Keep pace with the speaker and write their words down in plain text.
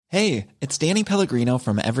Hey, it's Danny Pellegrino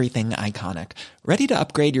from Everything Iconic. Ready to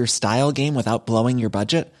upgrade your style game without blowing your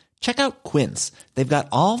budget? Check out Quince. They've got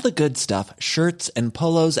all the good stuff, shirts and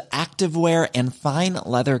polos, activewear, and fine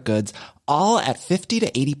leather goods, all at 50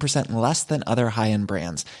 to 80% less than other high-end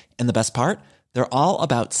brands. And the best part? They're all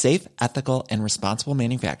about safe, ethical, and responsible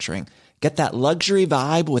manufacturing. Get that luxury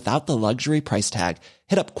vibe without the luxury price tag.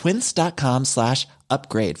 Hit up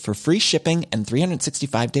quince.com/upgrade for free shipping and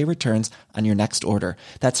 365-day returns on your next order.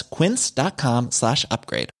 That's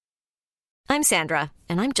quince.com/upgrade. I'm Sandra,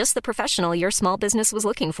 and I'm just the professional your small business was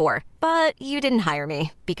looking for. But you didn't hire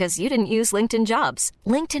me because you didn't use LinkedIn Jobs.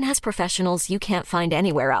 LinkedIn has professionals you can't find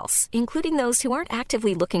anywhere else, including those who aren't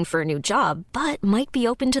actively looking for a new job, but might be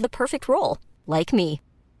open to the perfect role, like me.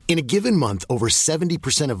 In a given month, over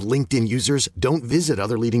 70% of LinkedIn users don't visit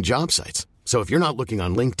other leading job sites. So if you're not looking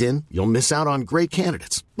on LinkedIn, you'll miss out on great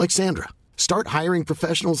candidates like Sandra. Start hiring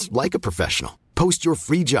professionals like a professional. Post your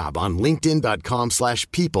free job on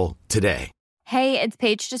linkedin.com/people today. Hey, it's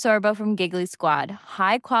Paige DeSorbo from Giggly Squad.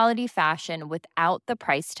 High quality fashion without the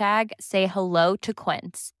price tag. Say hello to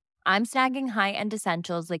Quince. I'm snagging high-end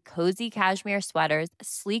essentials like cozy cashmere sweaters,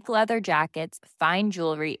 sleek leather jackets, fine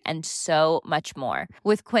jewelry, and so much more.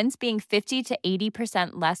 With Quince being 50 to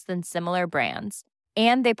 80% less than similar brands.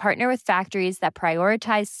 And they partner with factories that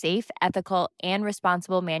prioritize safe, ethical, and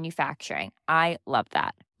responsible manufacturing. I love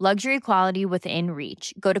that. Luxury quality within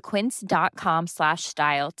reach. Go to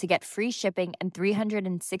quince.com/style to get free shipping and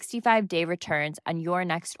 365-day returns on your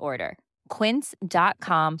next order.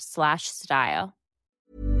 Quince.com/style.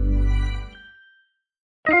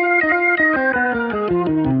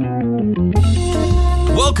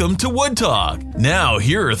 Welcome to Wood Talk. Now,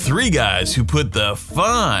 here are three guys who put the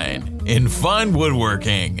fine in fine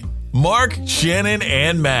woodworking. Mark, Shannon,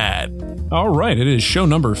 and Matt. All right, it is show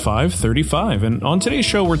number 535, and on today's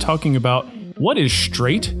show we're talking about what is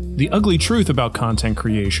straight, the ugly truth about content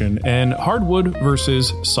creation, and hardwood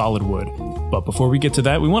versus solid wood. But before we get to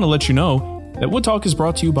that, we want to let you know that Wood Talk is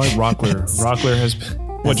brought to you by Rockler. Rockler has...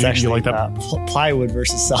 What, you like that? Plywood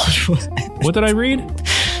versus solid wood. What did I read?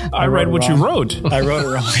 I read what you wrote. I wrote it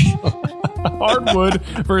wrong. Hardwood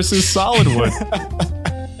versus solid wood.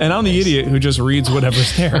 And I'm the idiot who just reads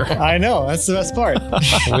whatever's there. I know. That's the best part.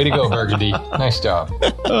 Way to go, Burgundy. Nice job.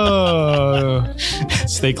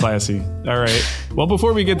 Stay classy. All right. Well,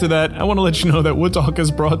 before we get to that, I want to let you know that Wood Talk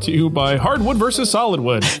is brought to you by Hardwood versus Solid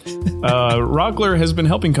Wood. Rockler has been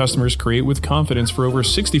helping customers create with confidence for over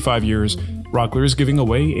 65 years. Rockler is giving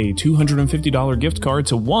away a $250 gift card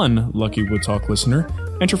to one lucky Wood Talk listener.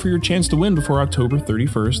 Enter for your chance to win before October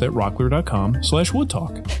 31st at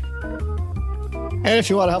rockler.com/woodtalk. And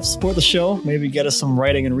if you want to help support the show, maybe get us some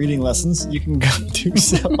writing and reading lessons, you can go do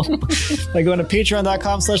so by going to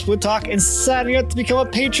patreon.com/woodtalk and signing up to become a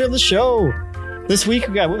patron of the show. This week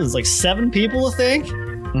we got, what was it, like 7 people, I think?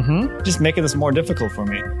 Mm-hmm. Just making this more difficult for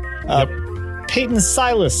me. Yep. Peyton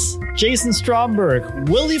Silas, Jason Stromberg,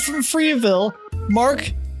 Willie from Freeville,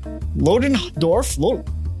 Mark Lodendorf,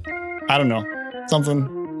 I don't know, something,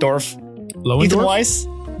 Dorf, Lohendorf? Ethan Weiss,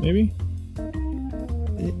 Maybe?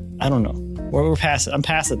 I don't know. We're past it. I'm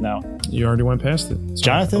past it now. You already went past it. So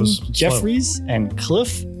Jonathan Jeffries and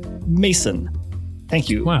Cliff Mason. Thank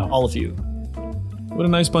you, Wow. all of you. What a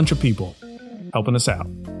nice bunch of people helping us out.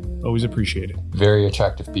 Always appreciate it. Very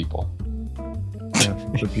attractive people. Yeah,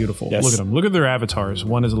 they're beautiful. Yes. Look at them. Look at their avatars.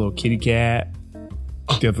 One is a little kitty cat.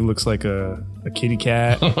 The other looks like a kitty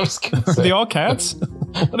cat. Are they all cats?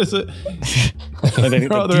 What is it? I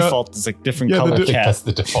think the default is like different color cat. That's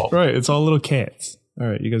the default. Right, it's all little cats. All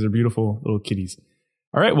right, you guys are beautiful little kitties.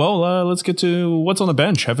 All right, well, let's get to what's on the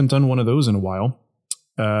bench. Haven't done one of those in a while.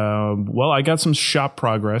 Well, I got some shop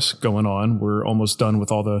progress going on. We're almost done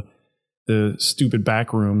with all the stupid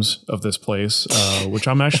back rooms of this place, which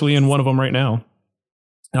I'm actually in one of them right now.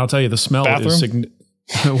 And I'll tell you, the smell is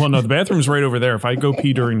well, no, the bathroom's right over there. If I go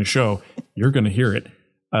pee during the show, you're going to hear it.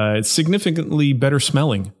 It's significantly better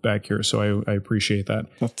smelling back here, so I appreciate that.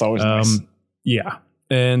 That's always nice. Yeah.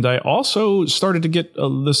 And I also started to get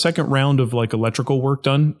the second round of like electrical work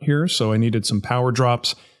done here. So I needed some power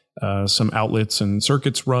drops, some outlets and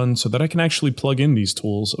circuits run so that I can actually plug in these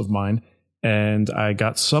tools of mine. And I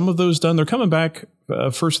got some of those done. They're coming back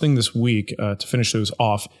first thing this week to finish those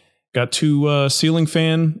off. Got 2 ceiling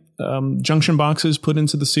fan junction boxes put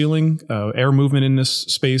into the ceiling. Air movement in this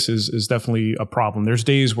space is definitely a problem. There's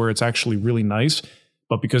days where it's actually really nice,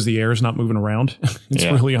 but because the air is not moving around, it's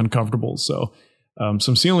really uncomfortable. So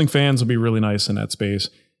some ceiling fans will be really nice in that space.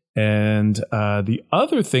 And the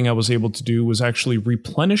other thing I was able to do was actually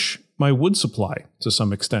replenish my wood supply to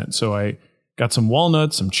some extent. So I got some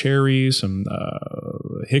walnuts, some cherries, some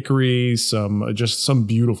hickory, some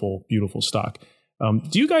beautiful, beautiful stock.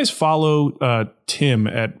 Do you guys follow Tim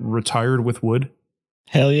at Retired with Wood?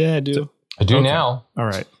 Hell yeah, I do. I do now. All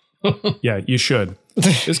right. Yeah, you should.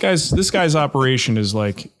 This guy's operation is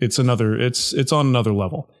like it's on another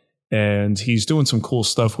level. And he's doing some cool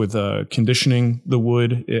stuff with conditioning the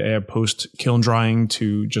wood post kiln drying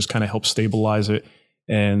to just kind of help stabilize it.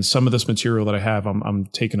 And some of this material that I have, I'm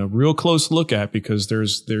taking a real close look at because there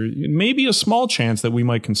may be a small chance that we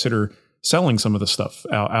might consider selling some of the stuff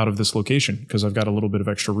out of this location because I've got a little bit of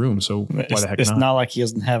extra room. So why the heck not? It's not like he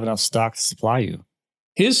doesn't have enough stock to supply you.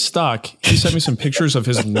 His stock, he sent me some pictures of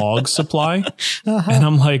his log supply. And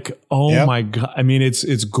I'm like, oh my God. I mean,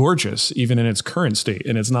 it's gorgeous, even in its current state,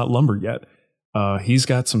 and it's not lumber yet. He's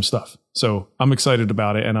got some stuff. So I'm excited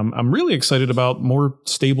about it. And I'm really excited about more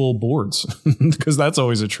stable boards because that's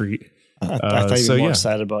always a treat. I thought you were more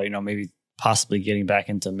excited about, maybe possibly getting back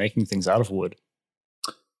into making things out of wood.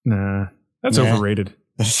 Nah, that's overrated.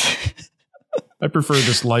 I prefer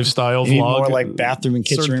this lifestyle vlog. More like bathroom and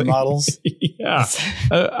kitchen remodels. Yeah.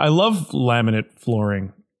 I love laminate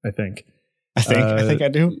flooring, I think. I think I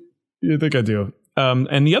do. You think I do.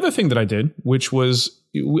 And the other thing that I did, which was,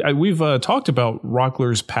 we've talked about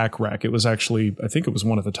Rockler's pack rack. It was actually, I think it was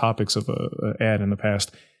one of the topics of an ad in the past.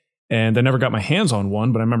 And I never got my hands on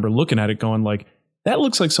one, but I remember looking at it going like, that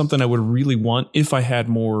looks like something I would really want if I had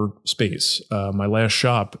more space. My last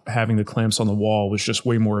shop, having the clamps on the wall was just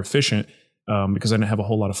way more efficient. Because I didn't have a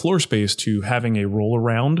whole lot of floor space to having a roll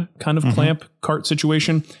around kind of clamp cart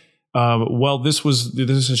situation. Well, this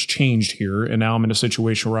has changed here. And now I'm in a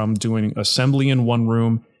situation where I'm doing assembly in one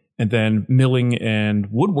room and then milling and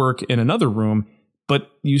woodwork in another room.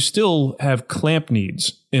 But you still have clamp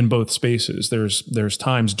needs in both spaces. There's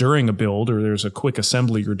times during a build or there's a quick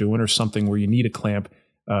assembly you're doing or something where you need a clamp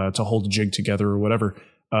to hold a jig together or whatever.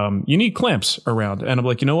 You need clamps around. And I'm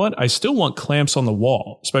like, you know what? I still want clamps on the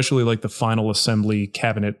wall, especially like the final assembly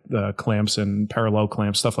cabinet clamps and parallel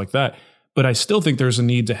clamps, stuff like that. But I still think there's a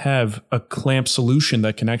need to have a clamp solution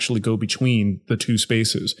that can actually go between the two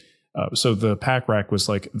spaces. So the pack rack was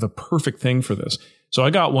like the perfect thing for this. So I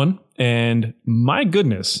got one, and my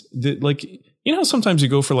goodness, how sometimes you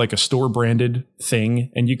go for like a store branded thing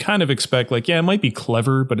and you kind of expect like, yeah, it might be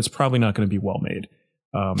clever, but it's probably not going to be well made.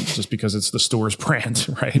 Just because it's the store's brand,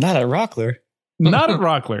 right? Not at Rockler. Not at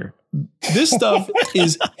Rockler. This stuff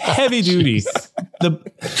is heavy duty.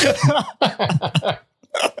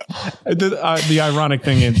 The ironic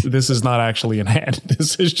thing is this is not actually in hand.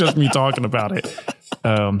 This is just me talking about it.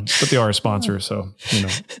 But they are a sponsor, so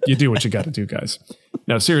you do what you got to do, guys.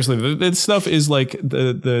 Now, seriously, this stuff is like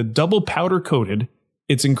the double powder coated.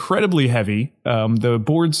 It's incredibly heavy. The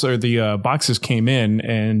boards or the boxes came in,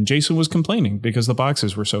 and Jason was complaining because the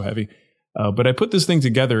boxes were so heavy. But I put this thing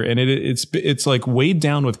together, and it's like weighed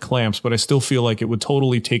down with clamps, but I still feel like it would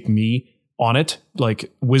totally take me on it,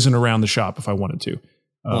 like whizzing around the shop if I wanted to.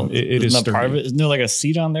 It is sturdy. Part of it. Isn't there like a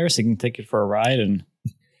seat on there so you can take it for a ride and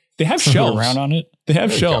they have shelves around on it? They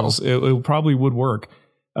have shelves. It probably would work.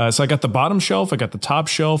 So I got the bottom shelf, I got the top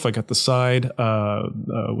shelf, I got the side, what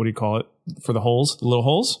do you call it? For the holes, the little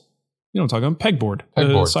holes? You know what I'm talking about?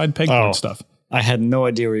 Pegboard. Side pegboard stuff. I had no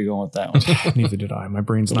idea where you're going with that one. Neither did I. My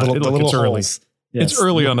brain's not. It's early. Yes. It's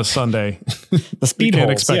early on a Sunday. The speed holes.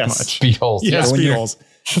 Can't expect much. Speed holes. Yeah, speed holes.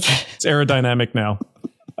 It's aerodynamic now.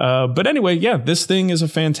 But anyway, yeah, this thing is a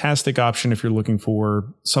fantastic option if you're looking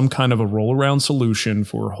for some kind of a roll around solution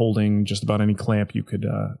for holding just about any clamp you could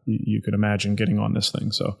imagine getting on this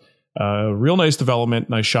thing. So real nice development,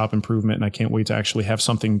 nice shop improvement, and I can't wait to actually have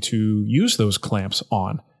something to use those clamps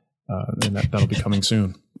on. And that'll be coming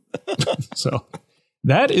soon. So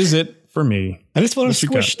that is it for me. I just want to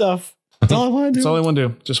squish stuff. That's all I want to do. That's all I want to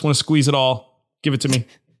do. Just want to squeeze it all. Give it to me.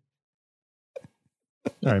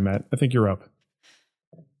 All right, Matt, I think you're up.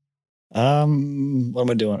 What am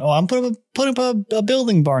I doing? Oh, I'm putting up a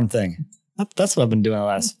building barn thing. That's what I've been doing the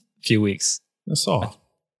last few weeks. I saw.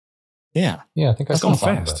 Yeah. Yeah, I think I saw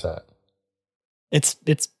fast. about that.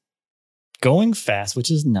 It's going fast,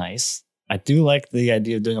 which is nice. I do like the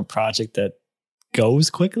idea of doing a project that goes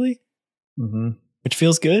quickly, which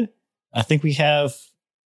feels good. I think we'll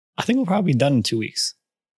probably be done in 2 weeks,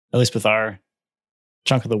 at least with our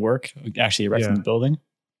chunk of the work, actually erecting the building.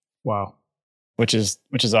 Wow. Which is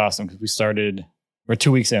awesome because we're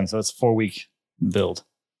 2 weeks in, so it's a 4-week build.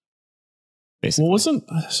 Basically. Well,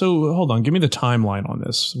 hold on, give me the timeline on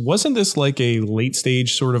this. Wasn't this like a late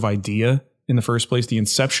stage sort of idea in the first place? The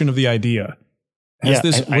inception of the idea. I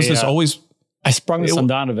sprung this on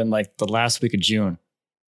Donovan like the last week of June.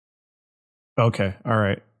 Okay. All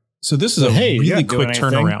right. So this is a really quick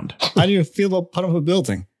turnaround. How do you feel about putting up a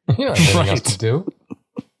building? You know, anything else to do?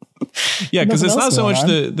 Yeah, because it's not so much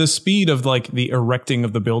going the speed of like the erecting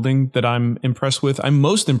of the building that I'm impressed with. I'm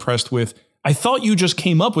most impressed with, I thought you just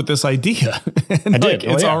came up with this idea. And I did.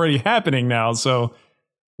 It's already happening now. So,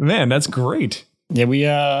 man, that's great. Yeah,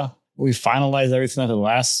 we finalized everything the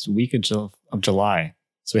last week of July.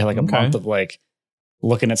 So we had like a month of like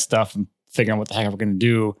looking at stuff and figuring out what the heck we're going to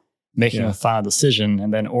do, making a final decision,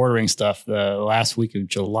 and then ordering stuff the last week of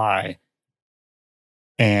July.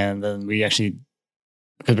 And then we actually,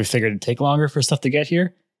 because we figured it'd take longer for stuff to get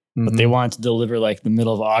here, but they wanted to deliver like the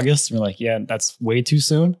middle of August. And we're like, yeah, that's way too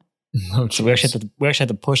soon. Oh, so we actually had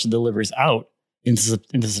to push the deliveries out into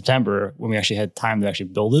September when we actually had time to actually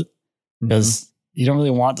build it, because you don't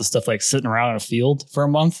really want the stuff like sitting around in a field for a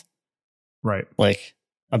month. Right. Like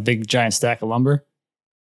a big giant stack of lumber,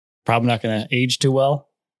 probably not going to age too well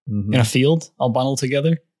in a field all bundled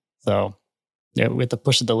together. So yeah, we had to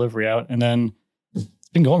push the delivery out, and then it's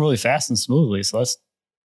been going really fast and smoothly. So that's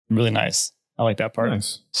really nice. I like that part.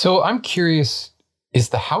 Nice. So I'm curious, is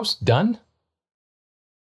the house done?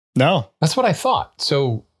 No, That's what I thought.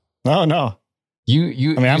 So no.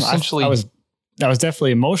 You I mean, essentially... I was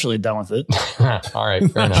definitely emotionally done with it. All right,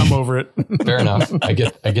 fair enough. I'm over it. Fair enough. I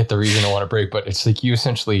get the reason I want to break, but it's like you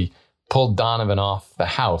essentially pulled Donovan off the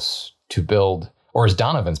house to build, or is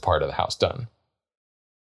Donovan's part of the house done?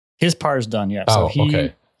 His part is done, yeah. Oh, So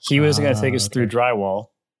okay. he was going to take us through drywall,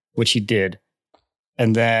 which he did.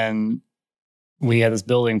 And then we had this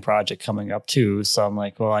building project coming up too. So I'm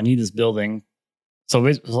like, well, I need this building.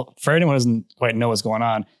 So for anyone who doesn't quite know what's going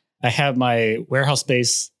on, I have my warehouse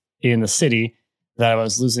space in the city that I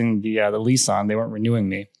was losing the lease on. They weren't renewing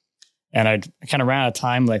me. And I kind of ran out of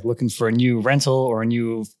time, like looking for a new rental or a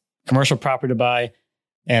new commercial property to buy.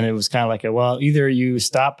 And it was kind of like, well, either you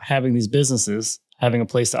stop having these businesses, having a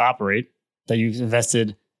place to operate that you've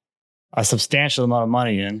invested a substantial amount of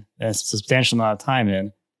money in and a substantial amount of time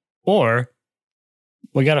in, or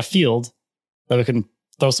we got a field that we can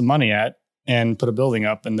throw some money at and put a building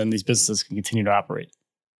up, and then these businesses can continue to operate.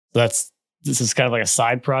 So this is kind of like a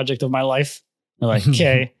side project of my life. I'm like,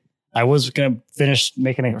 okay, I was going to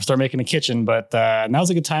start making a kitchen, but now's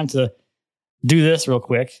a good time to do this real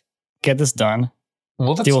quick, get this done,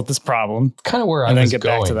 deal with this problem, kind of where and I then was get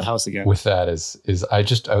going back to the house again. with that is I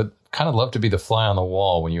would kind of love to be the fly on the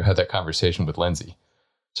wall when you had that conversation with Lindsay.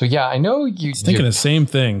 So yeah, I know you. I was thinking the same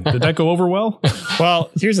thing. Did that go over well? Well,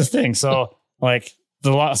 here's the thing. So like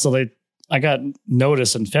I got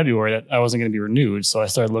notice in February that I wasn't going to be renewed. So I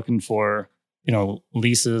started looking for,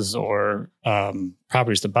 leases or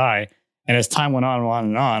properties to buy. And as time went on and on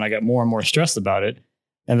and on, I got more and more stressed about it.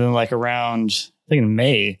 And then like around, I think in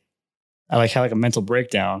May, I had like a mental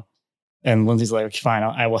breakdown. And Lindsay's like, okay, fine,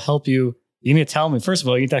 I will help you. You need to tell me, first of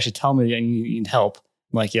all, you need to actually tell me that you need help.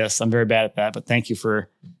 I'm like, yes, I'm very bad at that, but thank you for,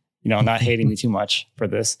 not hating me too much for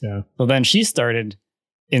this. Yeah. So then she started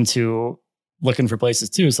into looking for places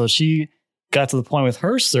too. So she got to the point with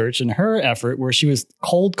her search and her effort where she was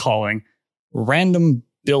cold calling random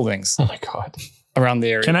buildings. Oh my God. Around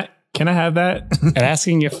the area. Can I have that? And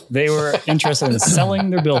asking if they were interested in selling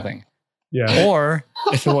their building. Yeah. Or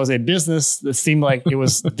if it was a business that seemed like it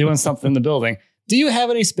was doing something in the building. Do you have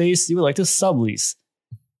any space you would like to sublease?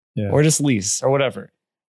 Yeah. Or just lease or whatever?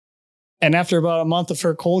 And after about a month of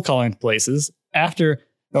her cold calling places, so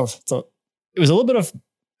it was a little bit of,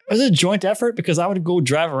 it was a joint effort because I would go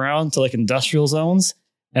drive around to like industrial zones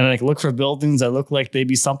and like look for buildings that look like they'd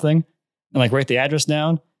be something and like write the address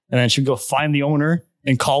down. And then she'd go find the owner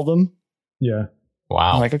and call them. Yeah.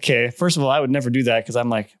 Wow. I'm like, okay, first of all, I would never do that because I'm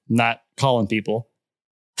like not calling people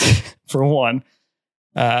for one.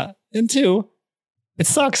 And two, it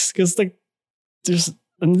sucks because like there's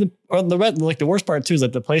the worst part too is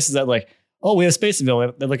like the places that like, oh, we have space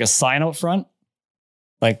available. They have like a sign out front,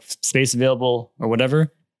 like space available or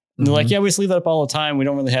whatever. And they're like, yeah, we just leave that up all the time. We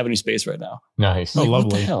don't really have any space right now. Nice. Like,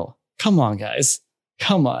 lovely. What the hell? Come on, guys.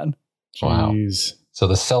 Come on. Wow. Jeez. So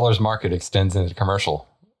the seller's market extends into commercial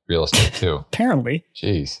real estate too. Apparently.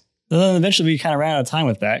 Jeez. And then eventually we kind of ran out of time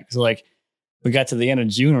with that because like we got to the end of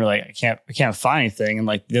June. We're like, I can't find anything. And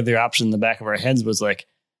like the other option in the back of our heads was like,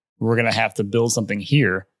 we're going to have to build something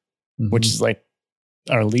here, which is like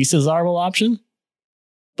our lease is our option.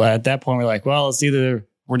 But at that point, we're like, well,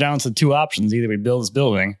 we're down to two options. Either we build this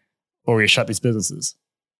building or we shut these businesses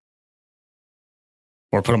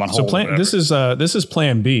or put them on hold. So this is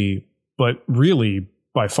plan B, but really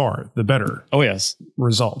by far the better. Oh, yes.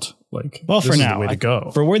 Result. Like, well, this for is now, the way to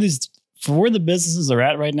go. For where the businesses are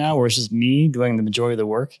at right now, where it's just me doing the majority of the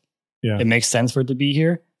work. Yeah. It makes sense for it to be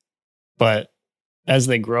here. But as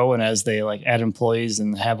they grow and as they like add employees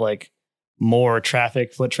and have like more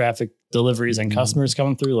foot traffic deliveries and customers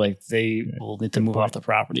coming through, like they will need to move off the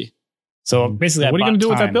property. So basically, what are you going to do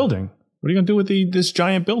with that building? What are you going to do with this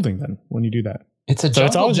giant building then when you do that? It's a so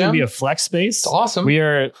it's always going to gym. be a flex space. It's awesome.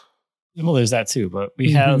 Well, there's that too, but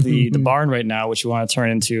we have the barn right now, which we want to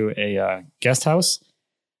turn into a guest house.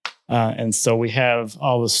 And so we have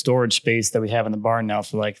all the storage space that we have in the barn now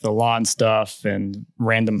for like the lawn stuff and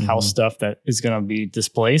random house stuff that is going to be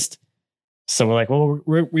displaced. So we're like, well,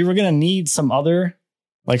 we were going to need some other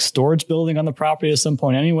like storage building on the property at some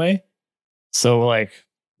point anyway. So like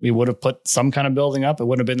we would have put some kind of building up. It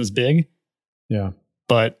wouldn't have been as big. Yeah.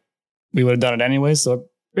 But we would have done it anyway. So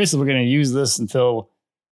basically we're going to use this until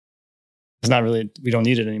it's not really, we don't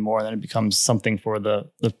need it anymore. And then it becomes something for the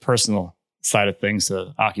personal side of things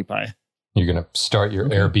to occupy. You're going to start your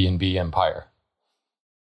Airbnb empire.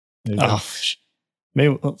 Oh,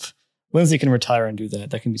 maybe Lindsay can retire and do that.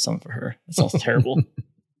 That can be something for her. That sounds terrible.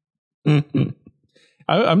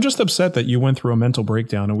 I'm just upset that you went through a mental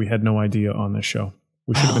breakdown and we had no idea on this show.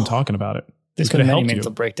 We should have been talking about it. There's been many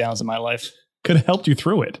mental breakdowns in my life. Could have helped you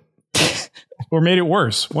through it. Or made it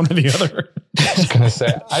worse, one or the other. I was going to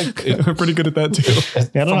say, we're pretty good at that too.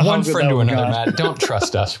 Yeah, I don't know from one friend to another, Matt, don't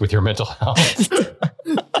trust us with your mental health.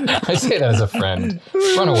 I say that as a friend.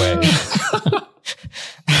 Run away.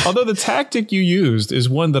 Although the tactic you used is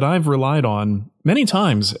one that I've relied on many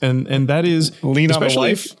times, and that is lean on the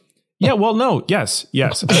wife. Yeah, well, no, yes,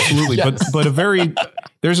 absolutely. Yes. But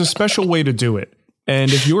there's a special way to do it.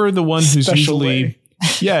 And if you're the one who's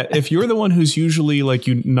if you're the one who's usually like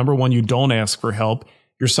number one, you don't ask for help.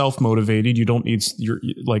 You're self-motivated. You don't need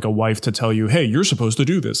like a wife to tell you, hey, you're supposed to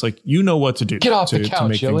do this. Like, you know what to do. Get off to the couch, to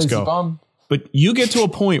make things go. Bum. But you get to a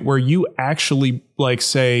point where you actually like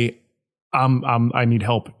say, I need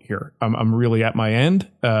help here. I'm really at my end.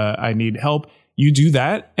 I need help. You do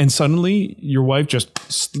that, and suddenly your wife just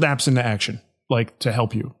snaps into action, like to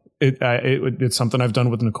help you. It's something I've done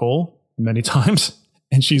with Nicole many times,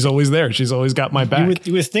 and she's always there. She's always got my back.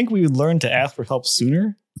 You would think we would learn to ask for help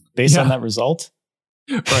sooner based on that result.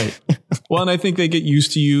 Right. Well, and I think they get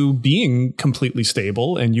used to you being completely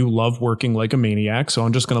stable, and you love working like a maniac. So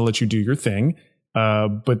I'm just going to let you do your thing.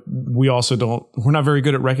 But we're not very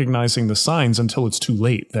good at recognizing the signs until it's too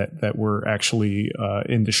late that we're actually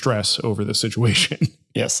in distress over the situation.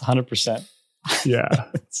 Yes, 100%. Yeah.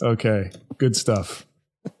 Okay. Good stuff.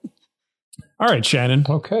 All right, Shannon.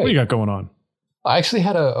 Okay. What do you got going on? I actually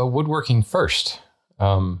had a woodworking first.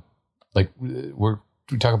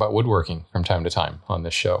 We talk about woodworking from time to time on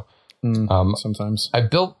this show. Sometimes. I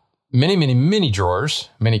built many drawers,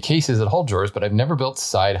 many cases that hold drawers, but I've never built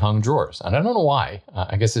side hung drawers. And I don't know why.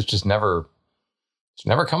 I guess it's never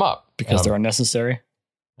come up. Because they're unnecessary?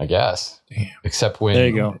 I guess. Damn. Except when... There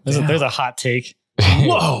you go. There's a hot take.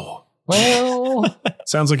 Whoa. Well...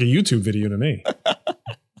 Sounds like a YouTube video to me.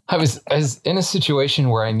 I was in a situation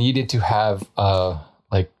where I needed to have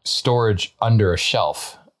storage under a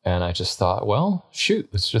shelf. And I just thought, well, shoot,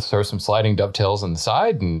 let's just throw some sliding dovetails on the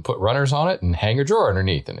side and put runners on it and hang a drawer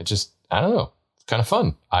underneath. And it just, I don't know, it's kind of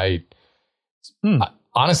fun. I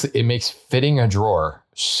honestly, it makes fitting a drawer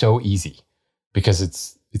so easy because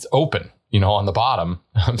it's open, on the bottom.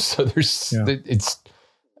 So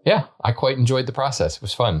I quite enjoyed the process. It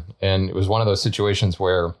was fun. And it was one of those situations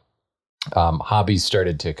where hobbies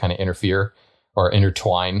started to kind of interfere or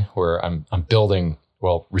intertwine, where I'm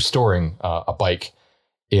restoring a bike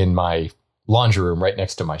in my laundry room right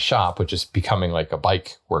next to my shop, which is becoming like a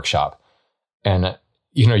bike workshop. And,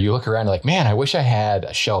 you look around and like, man, I wish I had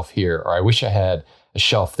a shelf here, or I wish I had a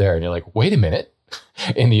shelf there. And you're like, wait a minute,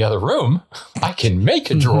 in the other room, I can make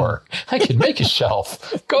a drawer. I can make a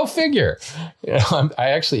shelf. Go figure. I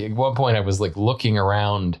actually, at one point I was like looking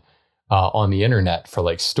around on the internet for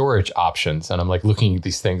like storage options. And I'm like looking at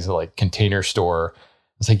these things like Container Store.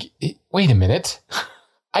 It's like, wait a minute,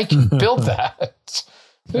 I can build that.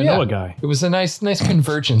 So, I know a guy. It was a nice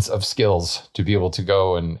convergence of skills to be able to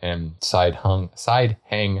go and side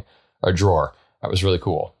hang a drawer. That was really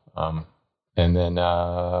cool. And then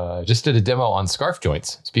just did a demo on scarf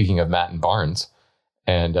joints. Speaking of Matt and Barnes,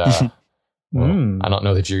 and I don't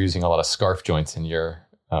know that you're using a lot of scarf joints in your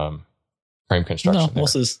frame construction. No,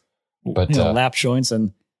 most is lap joints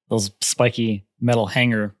and those spiky metal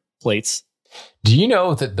hanger plates. Do you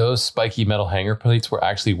know that those spiky metal hanger plates were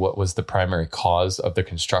actually what was the primary cause of the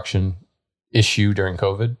construction issue during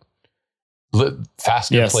COVID?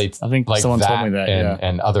 Fastener plates, I think like someone that told me that,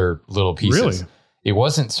 and other little pieces. Really? It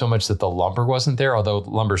wasn't so much that the lumber wasn't there, although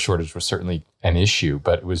lumber shortage was certainly an issue,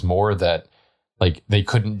 but it was more that like they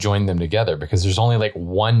couldn't join them together because there's only like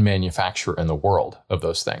one manufacturer in the world of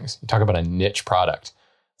those things. You talk about a niche product.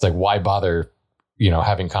 It's like, why bother,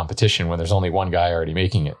 having competition when there's only one guy already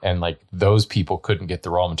making it? And like those people couldn't get the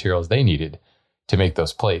raw materials they needed to make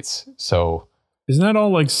those plates. So isn't that all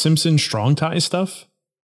like Simpson Strong Tie stuff?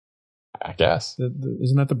 I guess.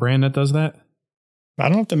 Isn't that the brand that does that? I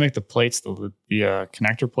don't know if they make the plates, the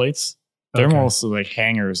connector plates. They're mostly like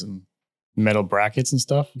hangers and metal brackets and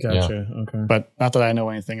stuff. Gotcha. Yeah. Okay. But not that I know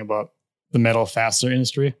anything about the metal fastener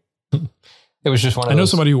industry. It was just one of those. I know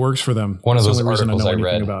somebody who works for them. One of That's those articles I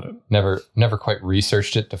read. About it. Never quite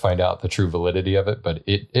researched it to find out the true validity of it, but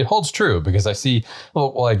it holds true because I see.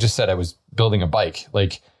 Well, I just said I was building a bike.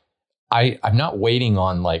 Like I'm not waiting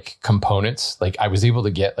on like components. Like I was able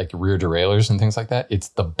to get like rear derailleurs and things like that. It's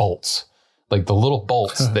the bolts, like the little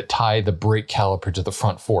bolts that tie the brake caliper to the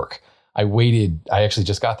front fork. I actually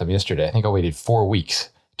just got them yesterday. I think I waited 4 weeks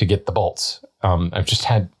to get the bolts. I've just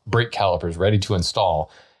had brake calipers ready to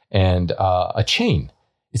install and a chain.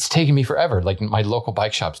 It's taken me forever. Like my local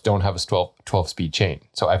bike shops don't have a 12 speed chain.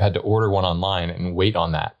 So I've had to order one online and wait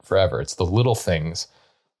on that forever. It's the little things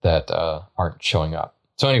that aren't showing up.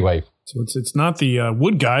 So anyway. So it's not the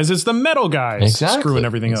wood guys, it's the metal guys screwing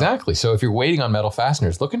everything up. Exactly. So if you're waiting on metal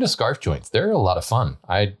fasteners, look into scarf joints. They're a lot of fun.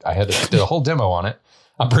 I did a whole demo on it.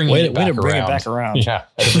 I'm bringing it back around. Yeah,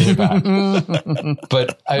 I had to bring it back.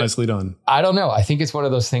 But nicely done. I don't know. I think it's one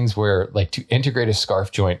of those things where, like, to integrate a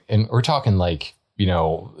scarf joint, and we're talking like,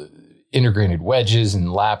 integrated wedges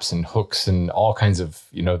and laps and hooks and all kinds of,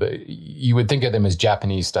 you would think of them as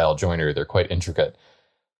Japanese style joinery. They're quite intricate.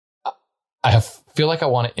 I feel like I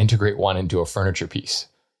want to integrate one into a furniture piece.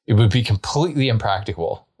 It would be completely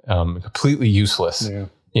impractical, completely useless. Yeah.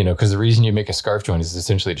 Because the reason you make a scarf joint is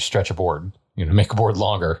essentially to stretch a board, make a board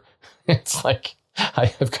longer. It's like,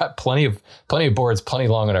 I've got plenty of boards, plenty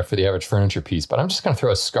long enough for the average furniture piece, but I'm just going to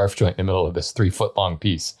throw a scarf joint in the middle of this 3 foot long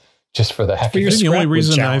piece just for the heck of it. The only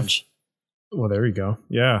reason well, there you go.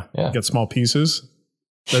 Yeah. You get small pieces.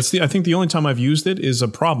 I think the only time I've used it is a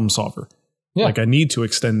problem solver. Yeah. Like I need to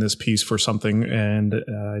extend this piece for something and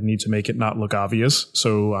I need to make it not look obvious.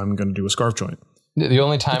 So I'm going to do a scarf joint. The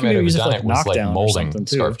only time I'd ever done it was like molding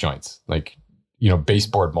scarf joints, like,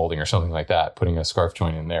 baseboard molding or something like that, putting a scarf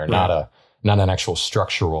joint in there, not an actual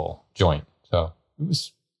structural joint. So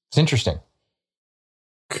it's interesting.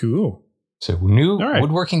 Cool. So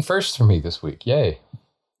woodworking first for me this week. Yay.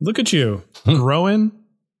 Look at you growing,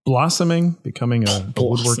 blossoming, becoming a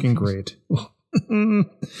woodworking great. All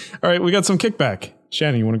right. We got some kickback.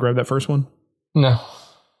 Shannon, you want to grab that first one? No.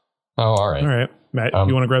 Oh, all right. All right. Matt,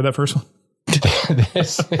 you want to grab that first one?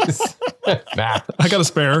 This is nah. I got a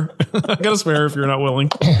spare. If you're not willing.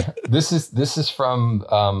 This is from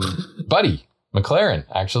Buddy McLaren,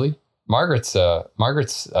 actually. Margaret's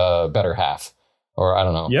better half, or I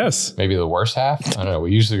don't know. Yes, maybe the worse half. I don't know.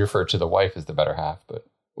 We usually refer to the wife as the better half, but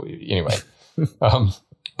anyway.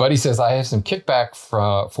 Buddy says, I have some kickback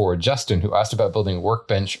for Justin, who asked about building a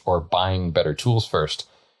workbench or buying better tools first.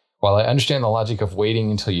 While I understand the logic of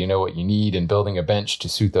waiting until you know what you need and building a bench to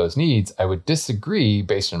suit those needs, I would disagree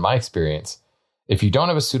based on my experience. If you don't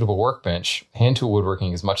have a suitable workbench, hand tool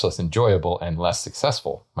woodworking is much less enjoyable and less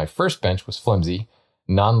successful. My first bench was flimsy,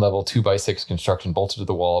 non-level 2x6 construction bolted to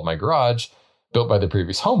the wall of my garage, built by the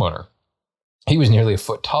previous homeowner. He was nearly a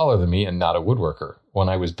foot taller than me and not a woodworker. When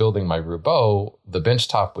I was building my Roubeau, the bench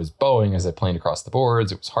top was bowing as I planed across the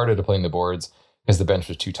boards. It was harder to plane the boards because the bench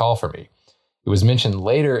was too tall for me. It was mentioned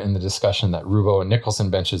later in the discussion that Roubeau and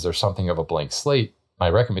Nicholson benches are something of a blank slate. My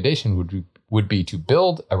recommendation would be to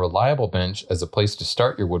build a reliable bench as a place to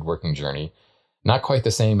start your woodworking journey. Not quite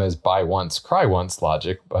the same as buy once, cry once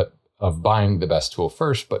logic, but of buying the best tool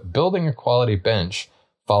first, but building a quality bench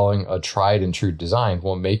following a tried and true design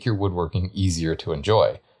will make your woodworking easier to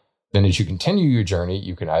enjoy. Then as you continue your journey,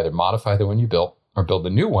 you can either modify the one you built or build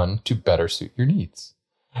a new one to better suit your needs.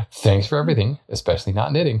 Thanks for everything, especially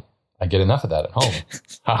not knitting. I get enough of that at home.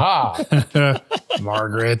 Ha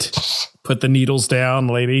Margaret, put the needles down,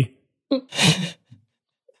 lady.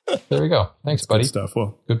 There we go. Thanks, buddy. Good stuff.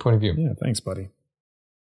 Well, good point of view. Yeah, thanks, buddy.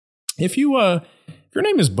 If your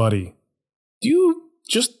name is Buddy, do you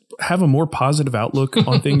just have a more positive outlook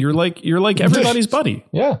on things? You're like everybody's buddy.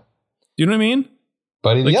 Yeah. You know what I mean?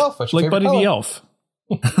 Buddy the elf. Like Buddy the elf.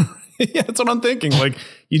 Yeah, that's what I'm thinking. Like,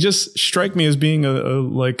 you just strike me as being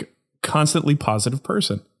a constantly positive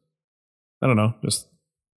person. I don't know, just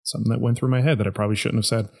something that went through my head that I probably shouldn't have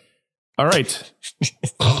said. All right.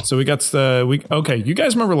 So we got okay. You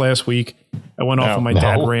guys remember last week I went off on my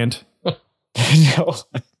dad rant? No,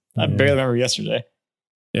 I barely remember yesterday.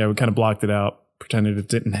 Yeah, we kind of blocked it out, pretended it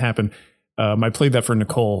didn't happen. I played that for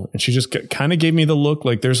Nicole, and she just kind of gave me the look.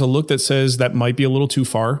 Like, there's a look that says that might be a little too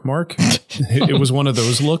far, Mark. It was one of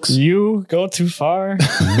those looks. You go too far?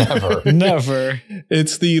 Never.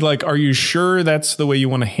 It's the, like, are you sure that's the way you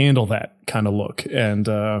want to handle that kind of look? And,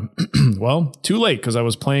 well, too late, because I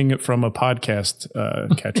was playing it from a podcast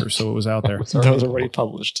catcher, so it was out there. That was already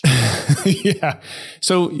published. Yeah.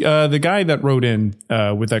 So the guy that wrote in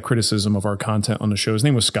with that criticism of our content on the show, his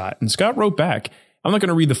name was Scott. And Scott wrote back. I'm not going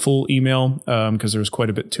to read the full email because there's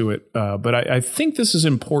quite a bit to it. But I think this is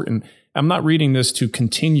important. I'm not reading this to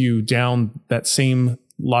continue down that same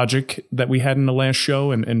logic that we had in the last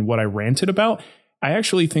show and what I ranted about. I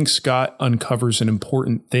actually think Scott uncovers an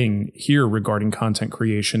important thing here regarding content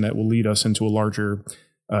creation that will lead us into a larger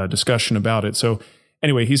discussion about it. So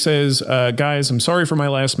anyway, he says, guys, I'm sorry for my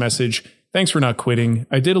last message. Thanks for not quitting.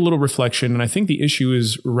 I did a little reflection, and I think the issue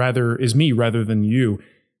is me rather than you.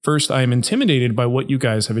 First, I am intimidated by what you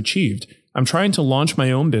guys have achieved. I'm trying to launch my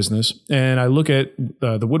own business, and I look at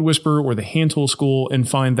the Wood Whisperer or the Hand Tool School and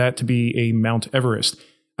find that to be a Mount Everest.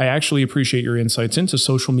 I actually appreciate your insights into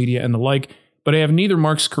social media and the like, but I have neither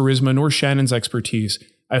Mark's charisma nor Shannon's expertise.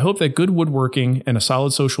 I hope that good woodworking and a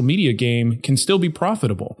solid social media game can still be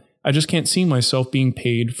profitable. I just can't see myself being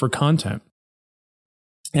paid for content.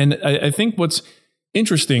 And I think what's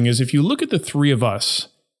interesting is if you look at the three of us,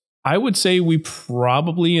 I would say we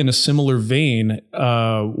probably, in a similar vein,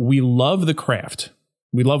 we love the craft.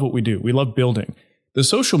 We love what we do. We love building. The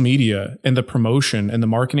social media and the promotion and the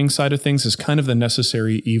marketing side of things is kind of the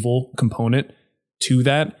necessary evil component to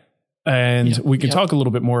that. And we can talk a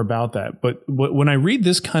little bit more about that. But when I read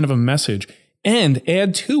this kind of a message and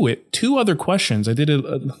add to it two other questions, I did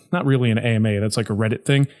not really an AMA, that's like a Reddit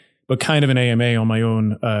thing, but kind of an AMA on my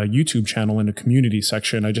own YouTube channel in the community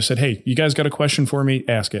section. I just said, hey, you guys got a question for me?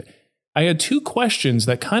 Ask it. I had two questions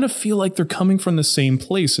that kind of feel like they're coming from the same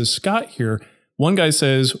place as Scott here. One guy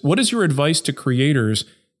says, what is your advice to creators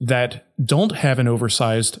that don't have an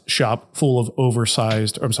oversized shop full of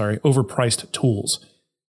overpriced tools?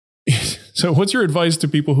 So what's your advice to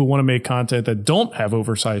people who want to make content that don't have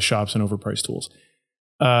oversized shops and overpriced tools?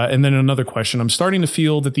 And then another question. I'm starting to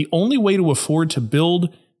feel that the only way to afford to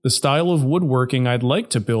build the style of woodworking I'd like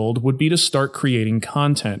to build would be to start creating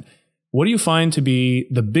content. What do you find to be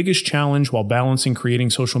the biggest challenge while balancing creating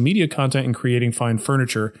social media content and creating fine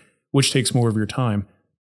furniture, which takes more of your time?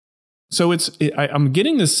 So I'm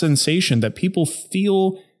getting this sensation that people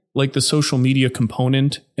feel like the social media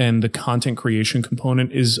component and the content creation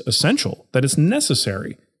component is essential, that it's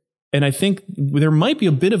necessary. And I think there might be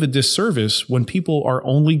a bit of a disservice when people are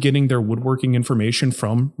only getting their woodworking information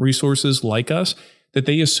from resources like us, that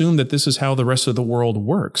they assume that this is how the rest of the world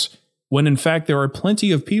works. When in fact, there are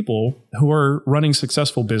plenty of people who are running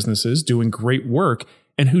successful businesses, doing great work,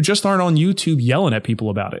 and who just aren't on YouTube yelling at people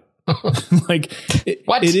about it. Like,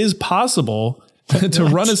 it is possible to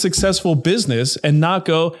run a successful business and not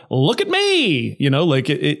go, look at me,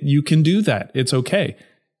 you can do that. It's okay.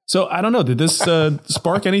 So I don't know. Did this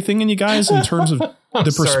spark anything in you guys in terms of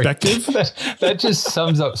the perspective? That just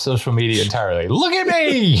sums up social media entirely. Look at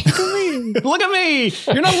me. Look at me.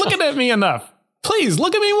 You're not looking at me enough. Please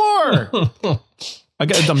look at me more.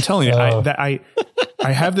 I'm telling you,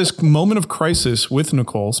 I have this moment of crisis with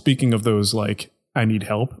Nicole. Speaking of those, like, I need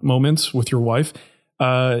help moments with your wife,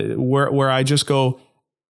 where I just go,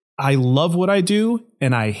 I love what I do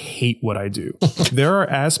and I hate what I do. There are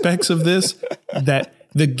aspects of this that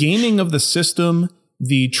the gaming of the system,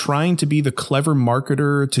 the trying to be the clever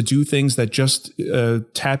marketer to do things that just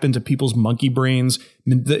tap into people's monkey brains.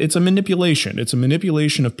 It's a manipulation. It's a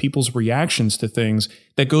manipulation of people's reactions to things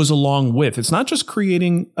that goes along with. It's not just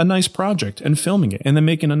creating a nice project and filming it and then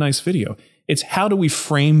making a nice video. It's how do we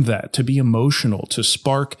frame that to be emotional, to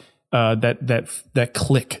spark that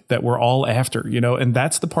click that we're all after, and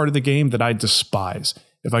that's the part of the game that I despise.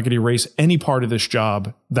 If I could erase any part of this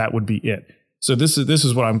job, that would be it. So this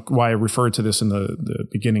is why I referred to this in the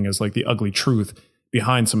beginning as like the ugly truth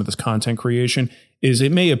behind some of this content creation is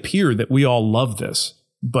it may appear that we all love this,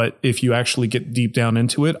 but if you actually get deep down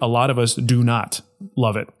into it, a lot of us do not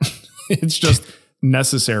love it. It's just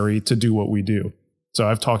necessary to do what we do. So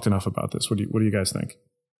I've talked enough about this. What do you guys think?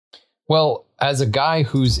 Well, as a guy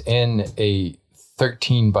who's in a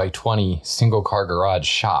 13 by 20 single car garage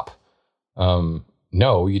shop,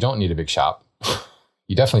 no, you don't need a big shop.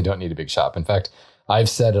 You definitely don't need a big shop. In fact, I've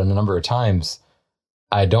said a number of times,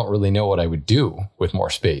 I don't really know what I would do with more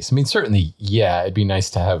space. I mean, certainly, yeah, it'd be nice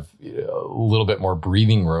to have a little bit more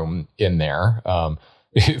breathing room in there.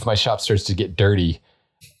 If my shop starts to get dirty,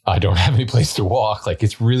 I don't have any place to walk. Like,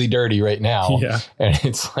 it's really dirty right now. Yeah. And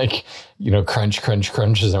it's like, crunch, crunch,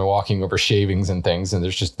 crunch as I'm walking over shavings and things. And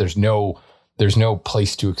there's no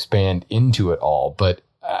place to expand into it all. But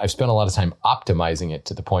I've spent a lot of time optimizing it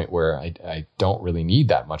to the point where I don't really need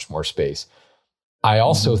that much more space. I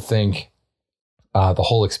also think the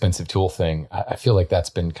whole expensive tool thing, I feel like that's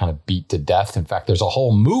been kind of beat to death. In fact, there's a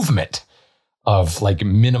whole movement of like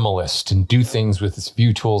minimalist and do things with as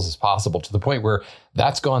few tools as possible, to the point where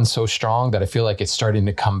that's gone so strong that I feel like it's starting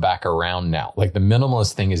to come back around now. Like, the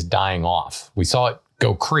minimalist thing is dying off. We saw it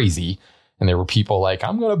go crazy, and there were people like,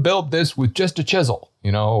 I'm going to build this with just a chisel,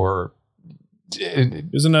 or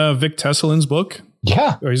isn't Vic Tesselin's book?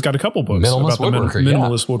 Yeah. Or he's got a couple books Minimalist about woodworker, the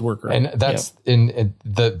minimalist woodworker. And that's in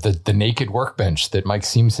the naked workbench that Mike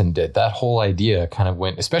Seamson did. That whole idea kind of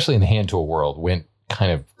went, especially in the hand tool world, went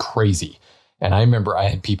kind of crazy. And I remember I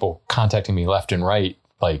had people contacting me left and right,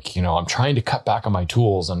 like, I'm trying to cut back on my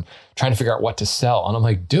tools and trying to figure out what to sell. And I'm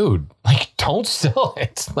like, dude, like, don't sell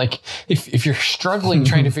it. Like, if you're struggling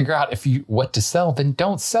trying to figure out what to sell, then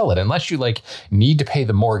don't sell it, unless you like need to pay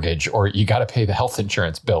the mortgage or you got to pay the health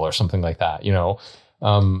insurance bill or something like that,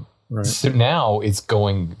 Right. So now it's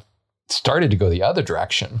started to go the other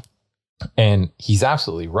direction. And he's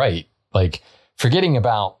absolutely right. Like, forgetting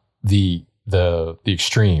about the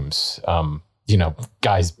extremes,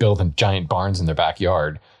 guys building giant barns in their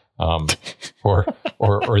backyard, or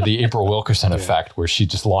the April Wilkerson effect, where she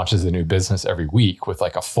just launches a new business every week with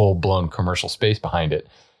like a full blown commercial space behind it.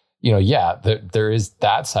 There is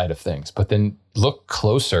that side of things, but then look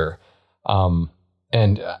closer. And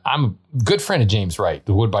I'm a good friend of James Wright,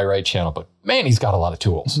 the Wood by Wright channel, but man, he's got a lot of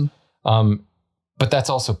tools. Mm-hmm. But that's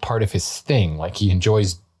also part of his thing. Like, he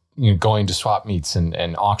enjoys going to swap meets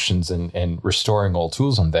and auctions and restoring old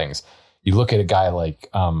tools and things. You look at a guy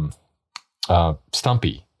like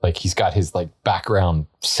Stumpy, like, he's got his like background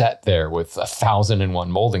set there with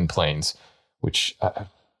 1,001 molding planes, which I'm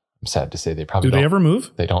sad to say they probably do they ever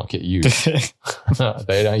move? They don't get used.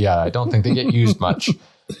 They don't. Yeah, I don't think they get used much.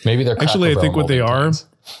 Maybe they're actually. I think what they are, planes.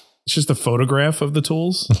 It's just a photograph of the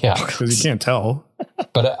tools. Yeah, because you can't tell.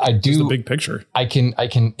 But I do the big picture. I can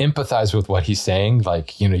empathize with what he's saying.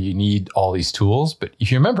 Like, you need all these tools, but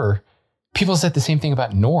if you remember, people said the same thing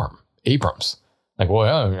about Norm Abrams. Like,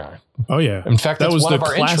 well, oh yeah. In fact, that was one of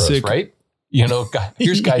our classic intros, right?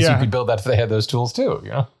 Here's guys who could build that if they had those tools too.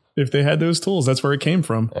 If they had those tools, that's where it came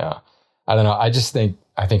from. Yeah, I don't know.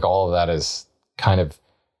 I think all of that is kind of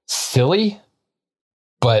silly,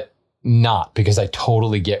 but not, because I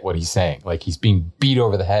totally get what he's saying. Like, he's being beat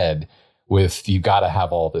over the head with, you got to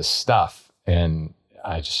have all this stuff. And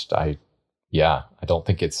I don't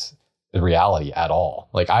think it's the reality at all.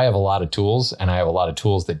 Like, I have a lot of tools, and I have a lot of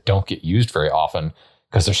tools that don't get used very often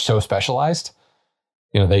because they're so specialized.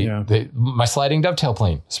 My sliding dovetail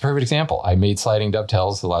plane is a perfect example. I made sliding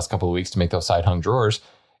dovetails the last couple of weeks to make those side hung drawers,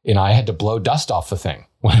 and I had to blow dust off the thing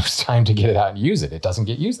when it was time to get it out and use it. It doesn't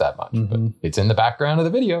get used that much, but it's in the background of the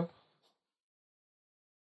video.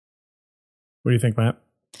 What do you think, Matt?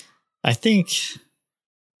 I think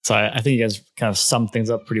you guys kind of summed things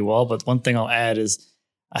up pretty well, but one thing I'll add is,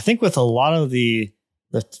 I think with a lot of the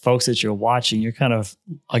folks that you're watching, you're kind of,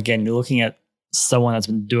 again, you're looking at someone that's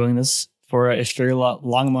been doing this for a very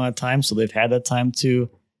long amount of time. So they've had that time to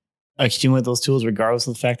accumulate those tools, regardless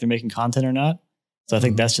of the fact they're making content or not. So I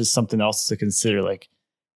think that's just something else to consider. Like,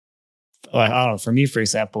 I don't know, for me, for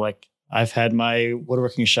example, like, I've had my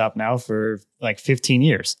woodworking shop now for like 15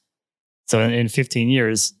 years. So in 15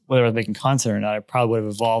 years, whether I was making content or not, I probably would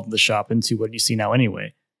have evolved the shop into what you see now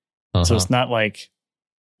anyway. So it's not like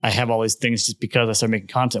I have all these things just because I started making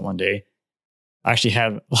content one day. I actually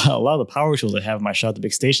have a lot of the power tools I have in my shop, the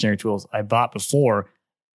big stationary tools I bought before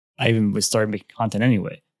I even started making content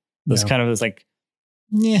anyway. So it's kind of this like,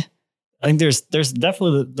 I think there's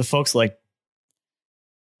definitely the folks like,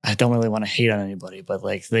 I don't really want to hate on anybody, but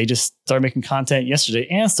like, they just started making content yesterday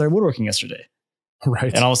and started woodworking yesterday.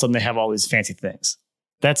 Right. And all of a sudden they have all these fancy things.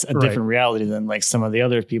 That's a different reality than like some of the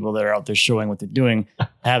other people that are out there showing what they're doing,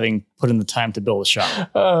 having put in the time to build a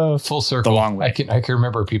shop. Full circle. The long way. I can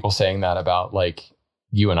remember people saying that about like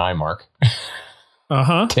you and I, Mark.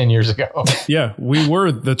 10 years ago. Yeah, we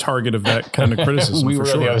were the target of that kind of criticism. We were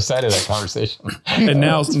on the other side of that conversation. And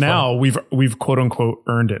now we've quote unquote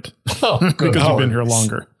earned it. Because we've been here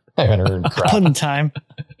longer. I haven't earned crap. Put in time.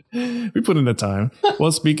 We put in the time.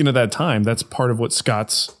 Well, speaking of that time, that's part of what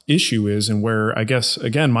Scott's issue is, and where I guess,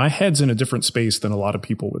 again, my head's in a different space than a lot of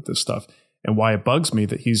people with this stuff, and why it bugs me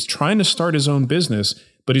that he's trying to start his own business,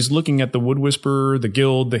 but he's looking at the Wood Whisperer, the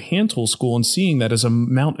Guild, the Hand Tool School, and seeing that as a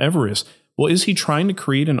Mount Everest. well, is he trying to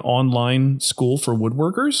create an online school for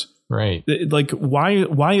woodworkers? Right. Like,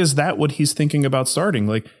 why is that what he's thinking about starting?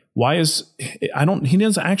 Like, he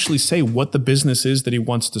doesn't actually say what the business is that he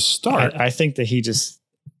wants to start. I think that he just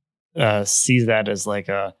sees that as like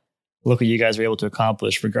look what you guys are able to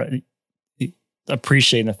accomplish,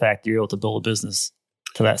 appreciating the fact that you're able to build a business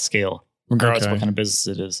to that scale, regardless of what kind of business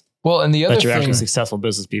it is. Well, and the other that you're thing, actually successful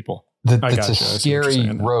business people. That's a scary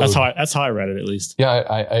road. That's how I read it, at least. Yeah,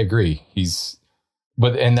 I agree.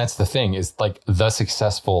 And that's the thing is, like, the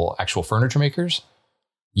successful actual furniture makers,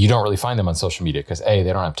 you don't really find them on social media because they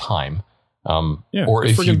don't have time. Or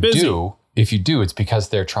if you do, it's because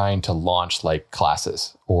they're trying to launch like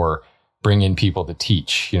classes or bring in people to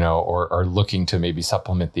teach, or looking to maybe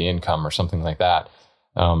supplement the income or something like that.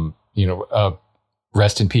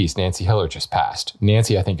 Rest in peace, Nancy Hiller just passed.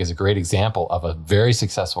 Nancy, I think, is a great example of a very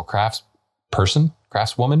successful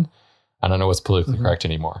craftswoman. I don't know what's politically correct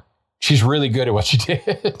anymore. She's really good at what she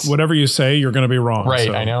did. Whatever you say, you're going to be wrong. Right.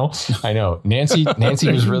 So. I know. Nancy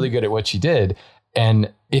was really good at what she did.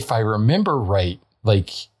 And if I remember right,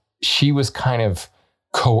 like, she was kind of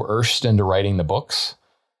coerced into writing the books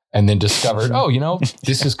and then discovered,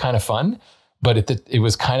 this is kind of fun. But it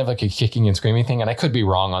was kind of like a kicking and screaming thing. And I could be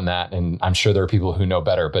wrong on that. And I'm sure there are people who know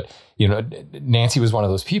better. But, Nancy was one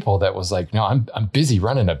of those people that was like, no, I'm busy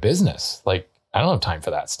running a business. Like, I don't have time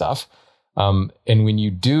for that stuff. And when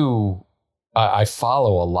you do, I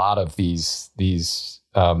follow a lot of these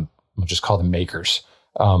we'll just call them makers,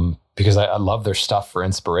 because I love their stuff for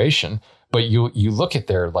inspiration. But you look at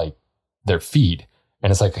their feed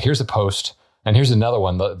and it's like, here's a post. And here's another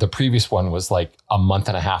one. The previous one was like a month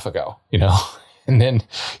and a half ago, and then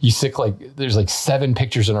you stick there's like 7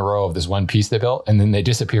 pictures in a row of this one piece they built, and then they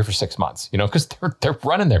disappear for 6 months, because they're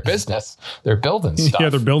running their business. They're building stuff. Yeah,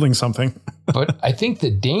 they're building something. But I think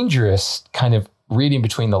the dangerous kind of reading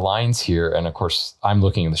between the lines here, and of course, I'm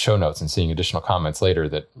looking in the show notes and seeing additional comments later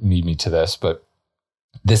that lead me to this, but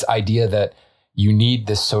this idea that you need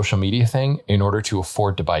this social media thing in order to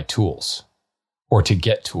afford to buy tools or to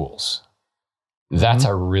get tools. That's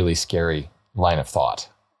a really scary line of thought.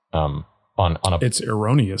 It's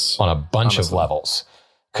erroneous on a bunch of levels,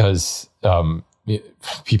 because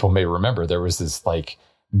people may remember there was this like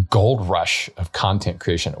gold rush of content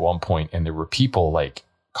creation at one point, and there were people, like,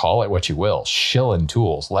 call it what you will, shilling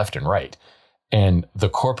tools left and right, and the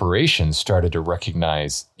corporations started to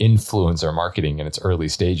recognize influencer marketing in its early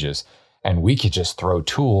stages, and we could just throw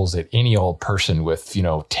tools at any old person with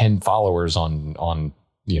 10 followers on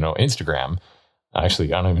Instagram.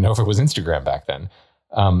 Actually, I don't even know if it was Instagram back then.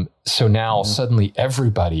 So now suddenly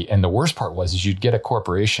everybody, and the worst part is you'd get a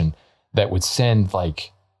corporation that would send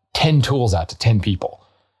like 10 tools out to 10 people.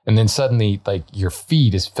 And then suddenly, like, your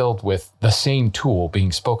feed is filled with the same tool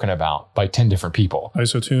being spoken about by 10 different people.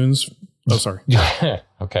 Isotunes. Oh, sorry.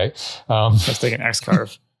 Okay. Let's take an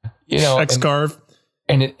X-Carve. X-Carve.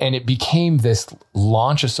 And it became this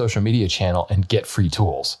launch a social media channel and get free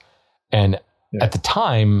tools. And at the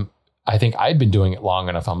time, I think I'd been doing it long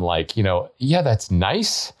enough. I'm like, that's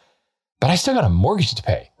nice, but I still got a mortgage to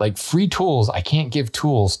pay. Like, free tools, I can't give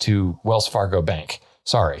tools to Wells Fargo Bank.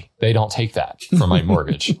 Sorry, they don't take that for my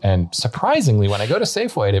mortgage. And surprisingly, when I go to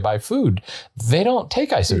Safeway to buy food, they don't take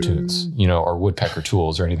Isotunes, or woodpecker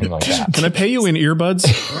tools or anything like that. Can I pay you in earbuds?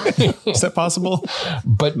 Is that possible?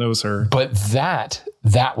 But no, sir. But that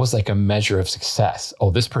was like a measure of success. Oh,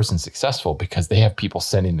 this person's successful because they have people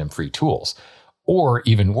sending them free tools. Or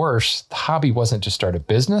even worse, the hobby wasn't to start a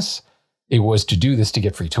business. It was to do this to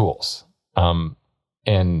get free tools.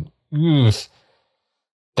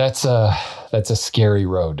 That's a scary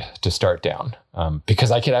road to start down, because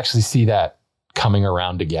I could actually see that coming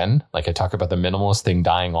around again. Like, I talk about the minimalist thing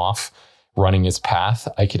dying off, running its path.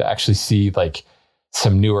 I could actually see like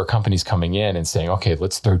some newer companies coming in and saying, okay,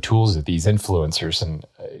 let's throw tools at these influencers. And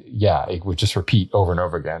it would just repeat over and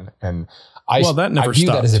over again. And I view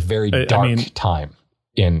that as a very dark time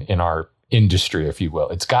in our industry, if you will.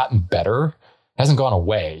 It's gotten better, it hasn't gone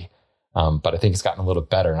away, but I think it's gotten a little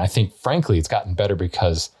better. And I think, frankly, it's gotten better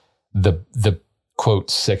because the quote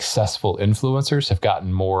successful influencers have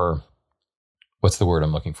gotten more, what's the word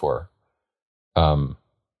I'm looking for?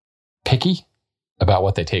 Picky about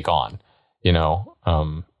what they take on.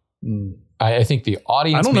 I think the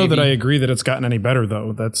audience. I don't know that I agree that it's gotten any better,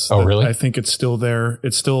 though. Really? I think it's still there.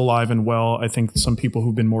 It's still alive and well. I think some people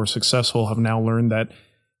who've been more successful have now learned that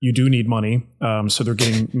you do need money. So they're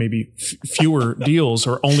getting maybe fewer deals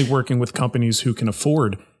or only working with companies who can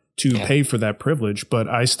afford to pay for that privilege. But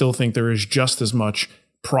I still think there is just as much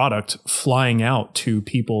product flying out to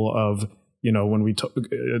people of when we took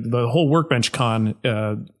the whole Workbench Con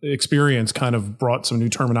experience kind of brought some new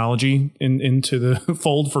terminology into the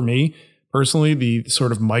fold for me personally, the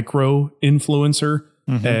sort of micro influencer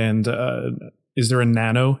and is there a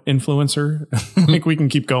nano influencer? Like we can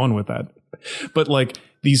keep going with that. But like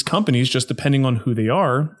these companies, just depending on who they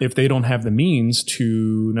are, if they don't have the means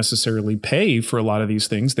to necessarily pay for a lot of these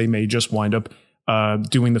things, they may just wind up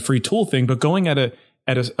doing the free tool thing, but going at a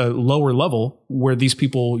lower level where these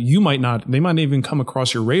people, they might even come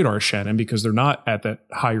across your radar, Shannon, because they're not at that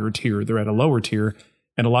higher tier. They're at a lower tier.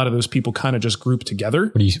 And a lot of those people kind of just group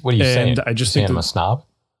together. What are you saying? I just think I'm a snob?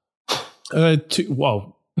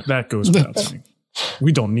 Well, that goes without saying.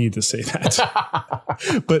 We don't need to say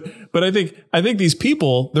that. but I think these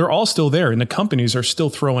people, they're all still there and the companies are still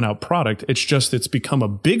throwing out product. It's become a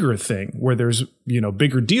bigger thing where there's,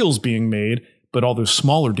 bigger deals being made, but all those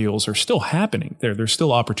smaller deals are still happening. There's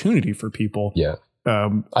still opportunity for people. Yeah.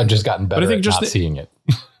 I've just gotten better at not seeing it.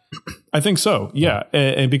 I think so. Yeah.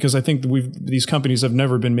 And because I think these companies have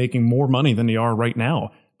never been making more money than they are right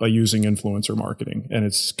now by using influencer marketing, and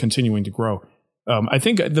it's continuing to grow. I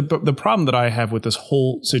think the problem that I have with this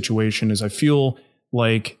whole situation is I feel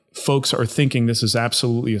like folks are thinking this is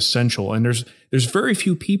absolutely essential. And there's very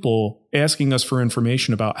few people asking us for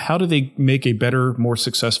information about how do they make a better, more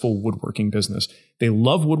successful woodworking business. They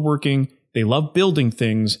love woodworking, they love building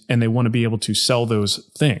things, and they want to be able to sell those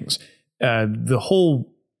things. The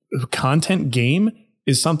whole content game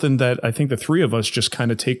is something that I think the three of us just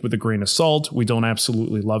kind of take with a grain of salt. We don't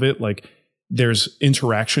absolutely love it. Like there's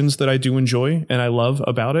interactions that I do enjoy and I love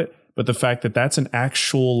about it. But the fact that that's an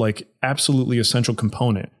actual, like absolutely essential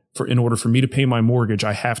component in order for me to pay my mortgage,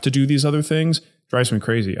 I have to do these other things drives me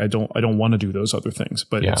crazy. I don't want to do those other things,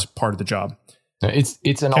 but it's part of the job.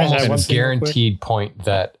 It's an almost guaranteed point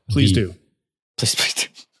that please do.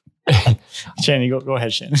 Shannon, go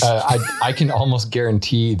ahead, Shannon. I can almost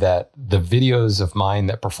guarantee that the videos of mine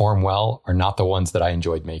that perform well are not the ones that I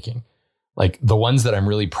enjoyed making. Like the ones that I'm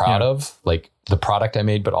really proud of, like the product I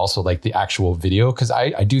made, but also like the actual video. Cause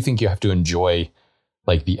I do think you have to enjoy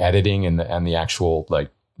like the editing and the actual, like,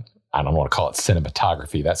 I don't want to call it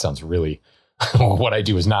cinematography. That sounds really, what I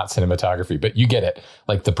do is not cinematography, but you get it.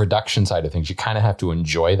 Like the production side of things, you kind of have to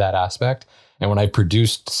enjoy that aspect. And when I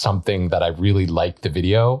produced something that I really liked the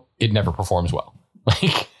video, it never performs well.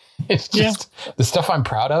 Like it's just the stuff I'm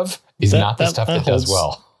proud of is not the stuff that does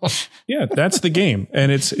well. Yeah, that's the game.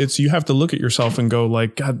 And it's you have to look at yourself and go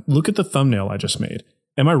like, God, look at the thumbnail I just made.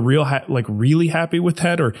 Am I really happy with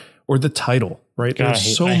that or the title, right? God,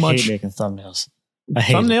 There's so much. I hate making thumbnails.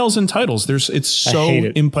 Thumbnails and titles. It's so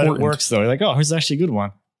important. But it works though. You're like, oh, here's actually a good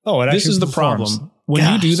one. Oh, this is the problem.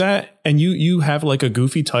 When you do that and you have like a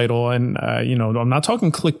goofy title and, I'm not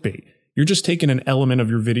talking clickbait. You're just taking an element of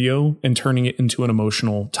your video and turning it into an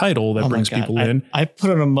emotional title that brings people in. I put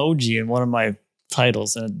an emoji in one of my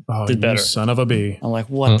titles and it did better. Son of a bee. I'm like,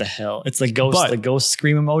 what the hell? It's the ghost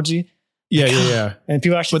scream emoji. Yeah. And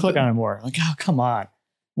people actually click on it more. Like, oh, come on.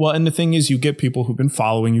 Well, and the thing is, you get people who've been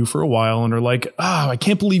following you for a while and are like, I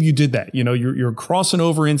can't believe you did that. You're crossing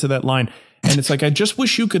over into that line. And it's like, I just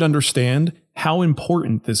wish you could understand how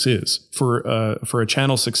important this is for a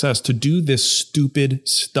channel's success to do this stupid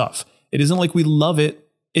stuff. It isn't like we love it.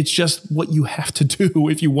 It's just what you have to do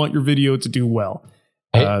if you want your video to do well.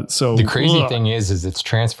 So the crazy thing is it's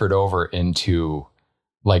transferred over into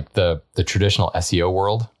like the traditional SEO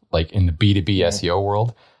world, like in the B2B SEO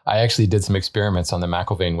world. I actually did some experiments on the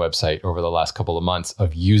McIlvaine website over the last couple of months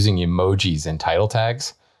of using emojis in title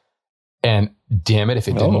tags. And damn it, if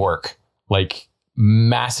it didn't work, like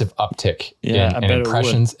massive uptick in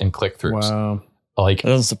impressions and click-throughs. Wow. Like that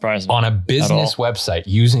doesn't surprise me on a business website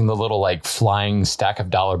using the little like flying stack of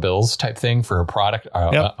dollar bills type thing for a product,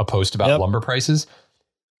 a post about lumber prices.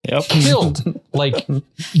 Killed. Like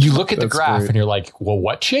you look at the graph and you're like, well,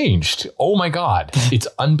 what changed? Oh my God. It's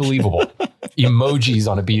unbelievable. Emojis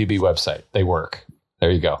on a B2B website. They work. There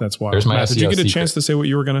you go. That's why. There's my Matt, SEO did you get a secret. chance to say what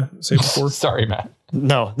you were going to say before? Sorry, Matt.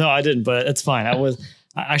 No, I didn't, but it's fine. I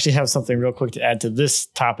actually have something real quick to add to this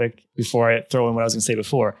topic before I throw in what I was going to say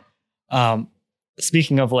before.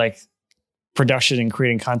 Speaking of like production and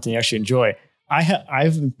creating content you actually enjoy,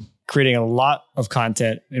 I've been creating a lot of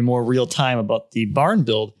content in more real time about the barn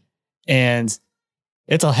build, and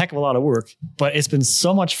it's a heck of a lot of work, but it's been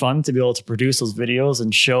so much fun to be able to produce those videos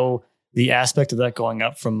and show the aspect of that going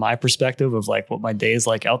up from my perspective of like what my day is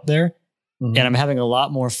like out there. Mm-hmm. And I'm having a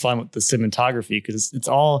lot more fun with the cinematography because it's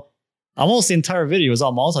all, almost the entire video is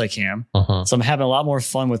all multicam. Uh-huh. So I'm having a lot more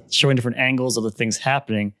fun with showing different angles of the things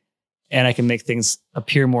happening, and I can make things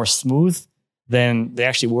appear more smooth than they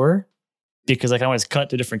actually were because I can always cut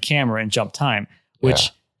to a different camera and jump time, which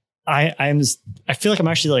I feel like I'm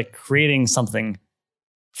actually like creating something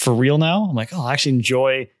for real now. I'm like, oh, I actually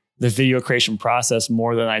enjoy the video creation process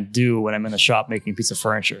more than I do when I'm in the shop making a piece of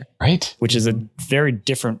furniture. Right. Which is a very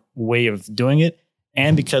different way of doing it.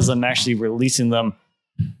 And because I'm actually releasing them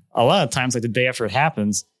a lot of times, like the day after it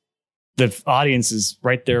happens, the audience is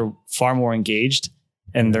right there far more engaged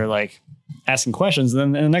and they're like asking questions.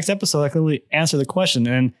 And then in the next episode, I can really answer the question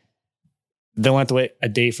and they don't have to wait a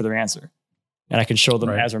day for their answer. And I can show them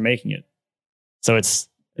as we're making it. So it's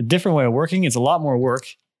a different way of working. It's a lot more work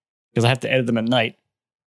because I have to edit them at night.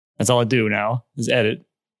 That's all I do now is edit,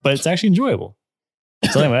 but it's actually enjoyable.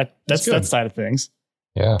 So anyway, that's that side of things.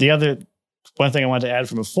 Yeah. The other one thing I wanted to add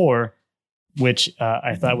from before, which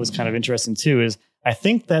I thought was kind of interesting too, is I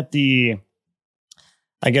think that the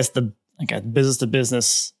business to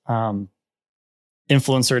business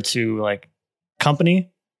influencer to like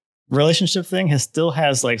company relationship thing still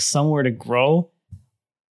has like somewhere to grow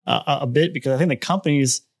a bit, because I think the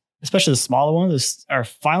companies, especially the smaller ones, are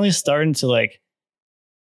finally starting to like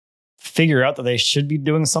figure out that they should be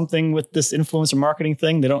doing something with this influencer marketing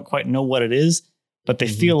thing. They don't quite know what it is, but they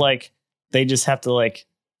feel like they just have to like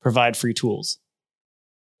provide free tools.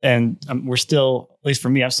 And we're still, at least for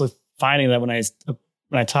me, I'm still finding that when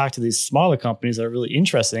I talk to these smaller companies that are really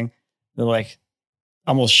interesting, they're like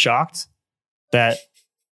almost shocked that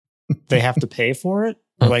they have to pay for it.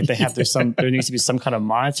 Or like there needs to be some kind of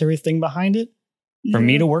monetary thing behind it for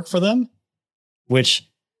me to work for them, which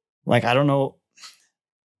like, I don't know.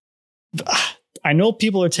 I know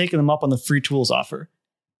people are taking them up on the free tools offer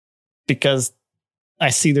because I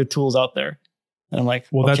see their tools out there. And I'm like,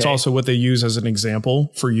 well, that's also what they use as an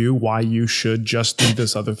example for you, why you should just do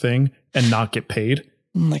this other thing and not get paid.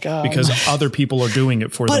 I'm like, because other people are doing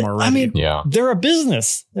it for them already. I mean, they're a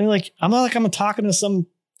business. They're like, I'm talking to some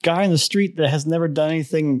guy in the street that has never done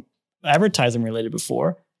anything advertising related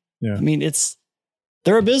before. Yeah. I mean,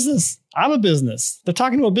 they're a business. I'm a business. They're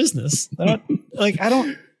talking to a business. They're not like,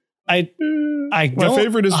 my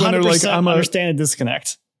favorite is when they're like, I understand a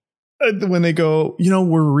disconnect. When they go,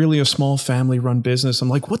 we're really a small family run business. I'm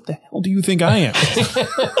like, what the hell do you think I am?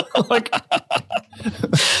 Like,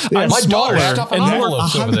 my daughter's stuffing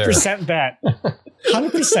envelopes over there. 100% that.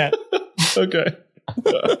 100%. Okay.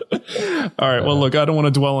 All right. Well, look, I don't want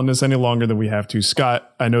to dwell on this any longer than we have to.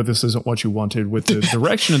 Scott, I know this isn't what you wanted with the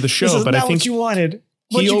direction of the show, but I think what you wanted.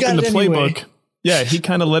 He opened the playbook. Yeah, he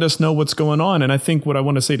kind of let us know what's going on. And I think what I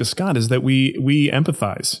want to say to Scott is that we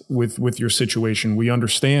empathize with your situation. We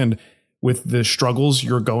understand with the struggles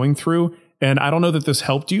you're going through. And I don't know that this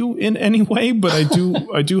helped you in any way, but I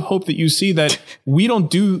do hope that you see that we don't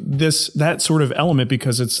do that sort of element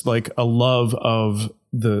because it's like a love of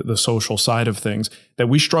the social side of things, that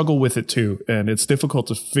we struggle with it too. And it's difficult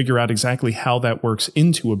to figure out exactly how that works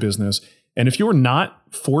into a business. And if you're not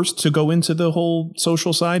forced to go into the whole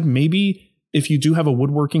social side, maybe if you do have a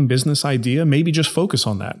woodworking business idea, maybe just focus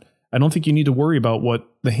on that. I don't think you need to worry about what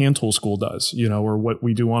the hand tool school does, or what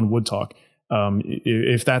we do on Wood Talk.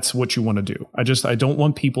 If that's what you want to do. I don't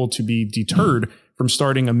want people to be deterred from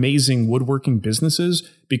starting amazing woodworking businesses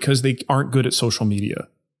because they aren't good at social media.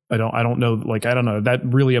 I don't know. That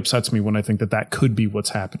really upsets me when I think that could be what's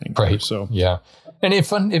happening. Right. So, yeah. And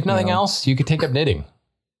if nothing else, you could take up knitting.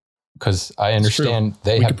 Because I understand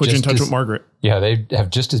we could put you in touch with Margaret. Yeah, they have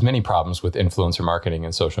just as many problems with influencer marketing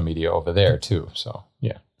and social media over there too. So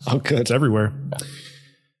yeah. Oh, good. It's everywhere. Yeah.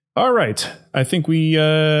 All right. I think we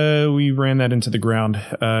ran that into the ground.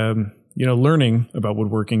 Learning about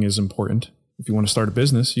woodworking is important. If you want to start a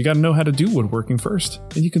business, you got to know how to do woodworking first.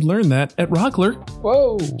 And you can learn that at Rockler.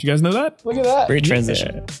 Whoa. Did you guys know that? Look at that. Great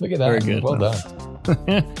transition. Yeah. Look at that. Very good. Well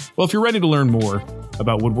done. Well, if you're ready to learn more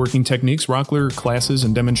about woodworking techniques, Rockler classes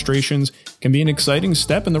and demonstrations can be an exciting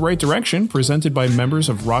step in the right direction, presented by members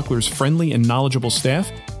of Rockler's friendly and knowledgeable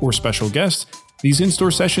staff or special guests. These in-store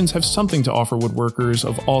sessions have something to offer woodworkers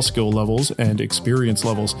of all skill levels and experience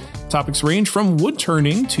levels. Topics range from wood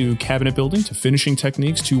turning to cabinet building to finishing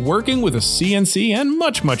techniques to working with a CNC and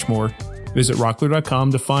much, much more. Visit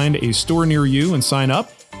rockler.com to find a store near you and sign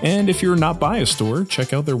up. And if you're not by a store,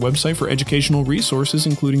 check out their website for educational resources,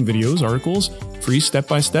 including videos, articles, free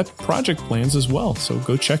step-by-step project plans as well. So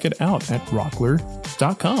go check it out at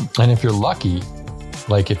rockler.com. And if you're lucky,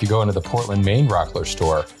 like if you go into the Portland, Maine Rockler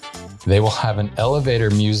store, they will have an elevator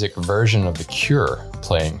music version of The Cure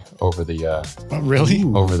playing over the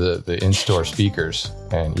over the in-store speakers,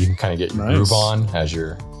 and you can kind of get your groove on as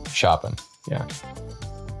you're shopping. Yeah.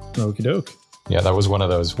 Okie doke. Yeah, that was one of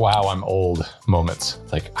those wow, I'm old moments.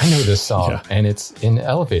 Like, I know this song and it's in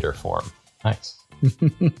elevator form. Nice.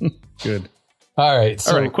 Good. All right.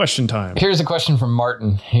 All right. Question time. Here's a question from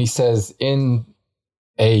Martin. He says, in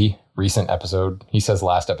a recent episode. He says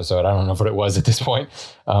last episode. I don't know what it was at this point.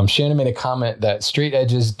 Shannon made a comment that straight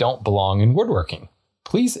edges don't belong in woodworking.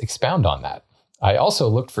 Please expound on that. I also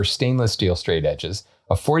looked for stainless steel straight edges.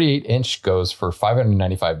 A 48 inch goes for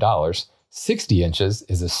 $595. 60 inches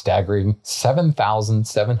is a staggering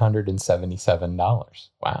 $7,777.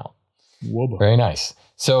 Wow. Whoa. Very nice.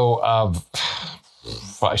 So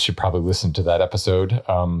I should probably listen to that episode.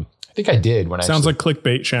 I think I did when Sounds like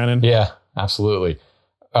clickbait, Shannon. Yeah, absolutely.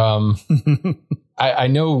 I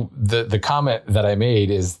know the comment that I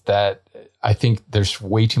made is that I think there's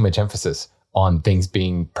way too much emphasis on things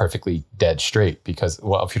being perfectly dead straight because,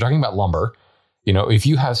 well, if you're talking about lumber, you know, if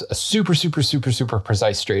you have a super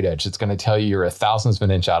precise straight edge, it's going to tell you you're a thousandth of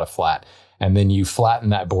an inch out of flat. And then you flatten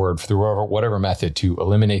that board through whatever method to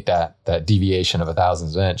eliminate that deviation of a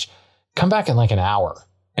thousandth of an inch. Come back in like an hour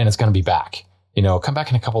and it's going to be back. You know, come back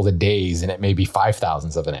in a couple of days and it may be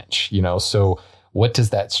 5,000ths of an inch, you know. So what does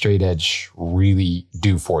that straight edge really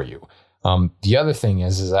do for you? The other thing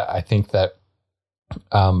is that I think that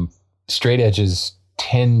straight edges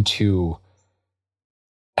tend to,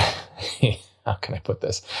 how can I put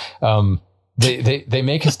this? They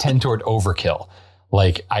make us tend toward overkill.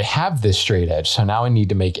 Like, I have this straight edge, so now I need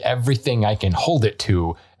to make everything I can hold it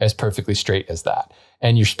to as perfectly straight as that.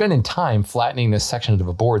 And you're spending time flattening this section of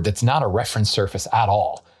a board that's not a reference surface at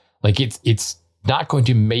all. Like, it's not going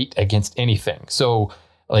to mate against anything. So,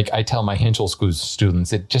 like, I tell my Henschel School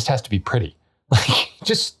students, it just has to be pretty. Like,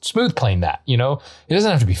 just smooth plane that, you know? It doesn't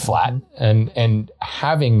have to be flat. And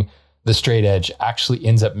having the straight edge actually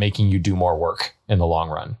ends up making you do more work in the long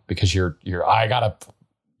run because I gotta,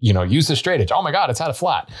 you know, use the straight edge. Oh my God, it's out of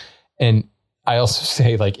flat. And I also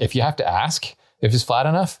say, like, if you have to ask if it's flat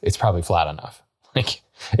enough, it's probably flat enough. Like,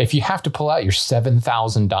 if you have to pull out your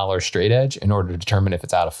 $7,000 straight edge in order to determine if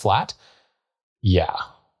it's out of flat, yeah.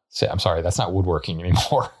 So, I'm sorry, that's not woodworking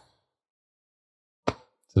anymore.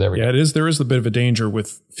 So there we go. Yeah, it is. There is a bit of a danger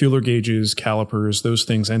with feeler gauges, calipers, those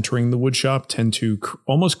things entering the wood shop tend to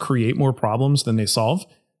almost create more problems than they solve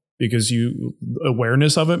because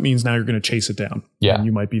awareness of it means now you're going to chase it down. Yeah. And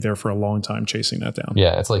you might be there for a long time chasing that down.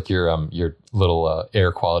 Yeah. It's like your little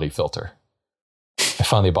air quality filter. I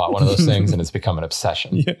finally bought one of those things and it's become an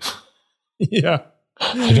obsession. Yeah. Yeah.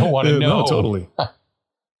 I don't want to know. No, totally.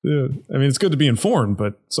 Yeah. I mean, it's good to be informed,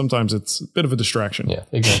 but sometimes it's a bit of a distraction. Yeah.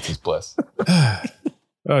 Ignorance is bliss.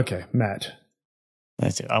 Okay, Matt.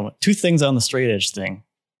 That's it. I want two things on the straight edge thing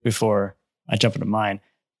before I jump into mine.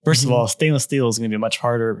 First of all, stainless steel is going to be a much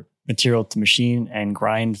harder material to machine and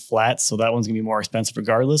grind flat, so that one's going to be more expensive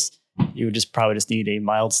regardless. You would probably need a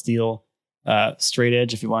mild steel straight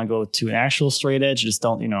edge if you want to go to an actual straight edge. Just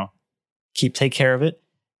don't, take care of it.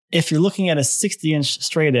 If you're looking at a 60-inch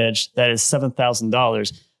straight edge that is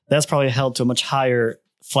 $7,000, that's probably held to a much higher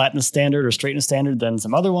flatness standard or straightness standard than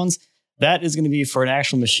some other ones. That is going to be for an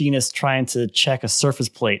actual machinist trying to check a surface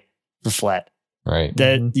plate for flat. Right.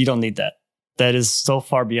 That you don't need that. That is so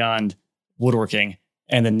far beyond woodworking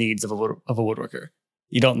and the needs of a woodworker.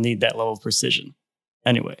 You don't need that level of precision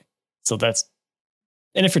anyway. So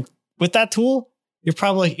and if you're with that tool, you're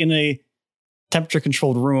probably in a temperature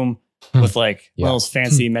controlled room with one of those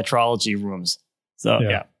fancy metrology rooms. So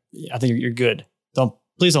yeah, I think you're good.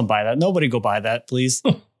 Please don't buy that. Nobody go buy that, please.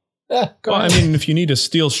 I mean, if you need a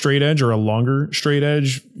steel straight edge or a longer straight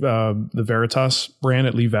edge, the Veritas brand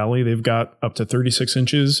at Lee Valley, they've got up to 36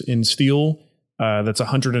 inches in steel. That's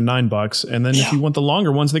 $109. And then if you want the longer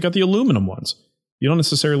ones, they got the aluminum ones. You don't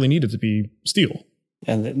necessarily need it to be steel.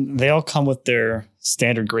 And they all come with their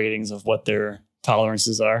standard gradings of what their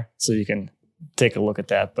tolerances are. So you can take a look at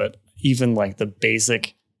that. But even like the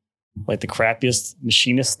basic, like the crappiest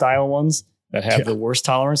machinist style ones that have the worst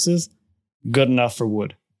tolerances, good enough for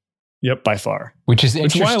wood. Yep, by far. Which is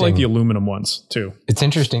interesting. Which is why I like the aluminum ones too. It's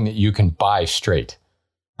interesting that you can buy straight.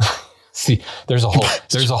 See, there's a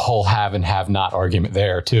whole have and have not argument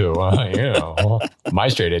there too. My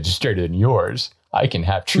straight edge is straighter than yours. I can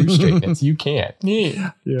have true straightness. You can't.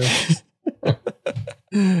 Yeah.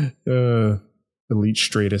 Elite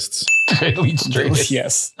straightists. Elite straightists.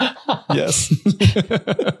 Yes. Yes.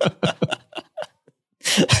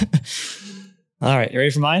 All right, you ready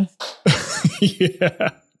for mine? Yeah.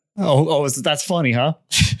 Oh, that's funny, huh?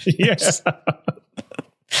 Yes.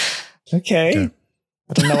 Okay. I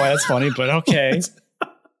don't know why that's funny, but okay.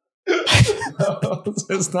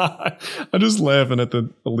 It's not. I'm just laughing at the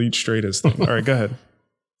elite straightest thing. All right, go ahead.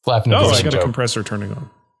 Laughing at I got a compressor turning on.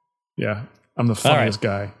 Yeah, I'm the funniest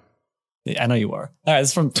guy. I know you are. All right, this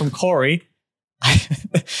is from Corey. I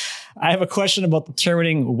have a question about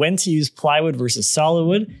determining when to use plywood versus solid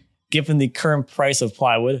wood. given the current price of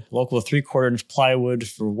plywood, local 3/4-inch plywood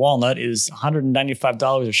for walnut is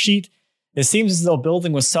 $195 a sheet. It seems as though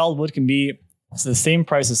building with solid wood can be the same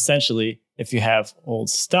price essentially if you have old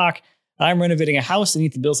stock. I'm renovating a house and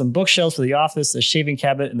need to build some bookshelves for the office, a shaving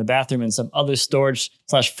cabinet in the bathroom, and some other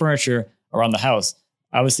storage/furniture around the house.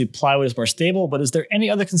 Obviously, plywood is more stable, but is there any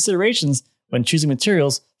other considerations when choosing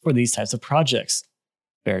materials for these types of projects?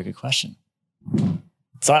 Very good question.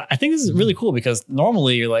 So I think this is really cool because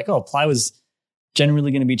normally you're like, oh, plywood is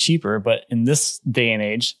generally going to be cheaper, but in this day and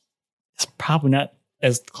age, it's probably not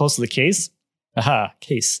as close to the case.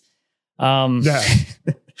 Case. Yeah.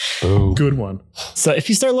 Good one. So if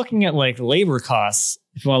you start looking at like labor costs,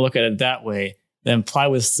 if you want to look at it that way, then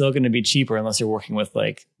plywood is still going to be cheaper unless you're working with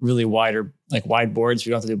like really wide boards.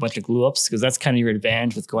 You don't have to do a bunch of glue ups because that's kind of your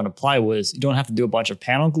advantage with going to plywood is you don't have to do a bunch of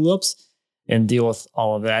panel glue ups and deal with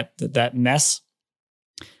all of that mess.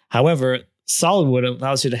 However, solid wood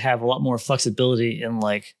allows you to have a lot more flexibility in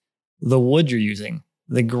like the wood you're using,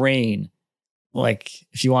 the grain. Like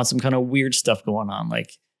if you want some kind of weird stuff going on,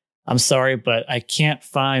 like I'm sorry, but I can't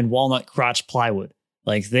find walnut crotch plywood.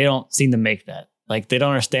 Like they don't seem to make that. Like they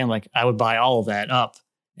don't understand, like I would buy all of that up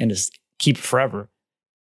and just keep it forever.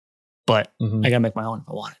 But I gotta make my own if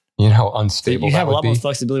I want it. You know how unstable you that have a would lot be? more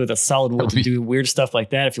flexibility with a solid wood to do weird stuff like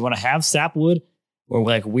that. If you want to have sapwood or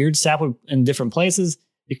like weird sapwood in different places,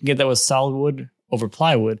 you can get that with solid wood over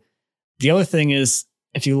plywood. The other thing is,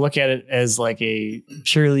 if you look at it as like a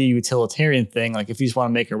purely utilitarian thing, like if you just want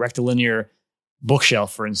to make a rectilinear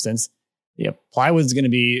bookshelf, for instance, yeah, plywood is going to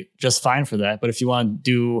be just fine for that. But if you want to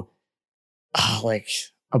do like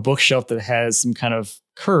a bookshelf that has some kind of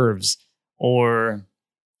curves or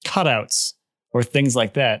cutouts or things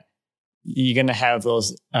like that, you're going to have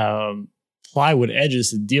those plywood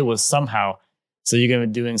edges to deal with somehow. So you're going to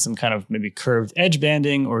be doing some kind of maybe curved edge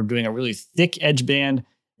banding or doing a really thick edge band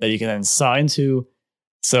that you can then saw into.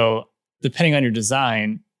 So depending on your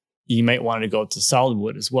design, you might want to go to solid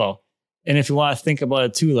wood as well. And if you want to think about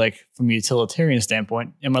it too, like from a utilitarian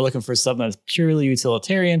standpoint, am I looking for something that's purely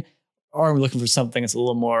utilitarian, or am I looking for something that's a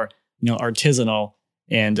little more, artisanal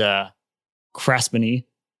and craftsman-y?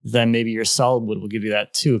 Then maybe your solid wood will give you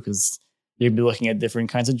that too, because you'd be looking at different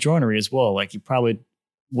kinds of joinery as well. Like you probably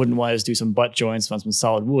wouldn't want to do some butt joints on some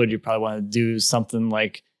solid wood. You probably want to do something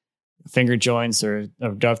like finger joints or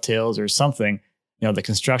dovetails or something. The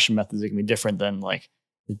construction methods are going to be different than like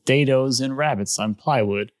the dados and rabbets on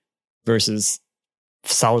plywood versus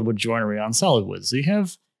solid wood joinery on solid wood. So you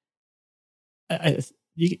have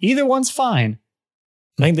either one's fine.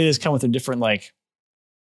 I think they just come with a different, like,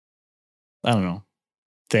 I don't know,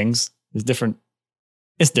 things. It's different.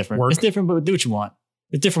 It's different. It's different, but do what you want.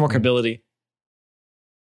 It's different workability.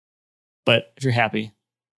 But if you're happy,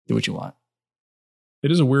 do what you want.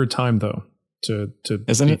 It is a weird time, though, to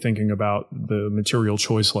Isn't be it? thinking about the material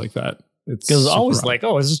choice like that. It's Because it's always super like,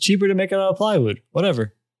 oh, it's just cheaper to make it out of plywood.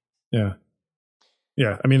 Whatever. Yeah.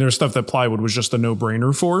 Yeah. I mean, there's stuff that plywood was just a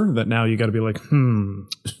no-brainer for that now you got to be like, is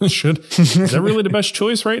that really the best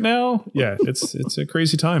choice right now? Yeah, it's a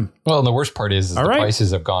crazy time. Well, and the worst part is the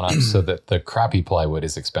prices have gone up so that the crappy plywood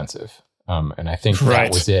is expensive. And I think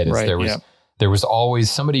that was it. There was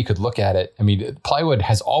always somebody who could look at it. I mean, plywood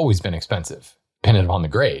has always been expensive, depending on the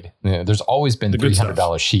grade. There's always been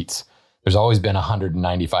 $300 sheets. There's always been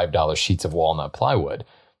 $195 sheets of walnut plywood.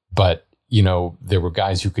 But there were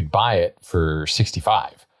guys who could buy it for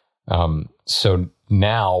 $65. So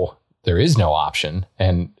now there is no option.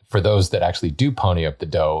 And for those that actually do pony up the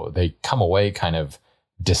dough, they come away kind of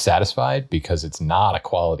dissatisfied because it's not a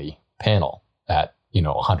quality panel at,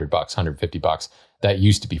 $100, $150. That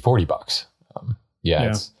used to be $40.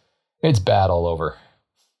 It's bad all over.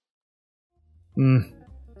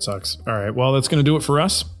 Sucks. All right. Well, that's going to do it for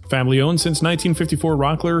us. Family owned since 1954,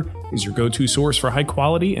 Rockler is your go-to source for high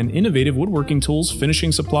quality and innovative woodworking tools,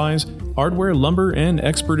 finishing supplies, hardware, lumber, and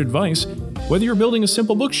expert advice. Whether you're building a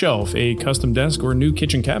simple bookshelf, a custom desk, or new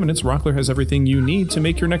kitchen cabinets, Rockler has everything you need to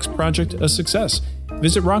make your next project a success.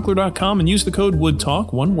 Visit rockler.com and use the code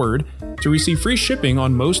WoodTalk, one word, to receive free shipping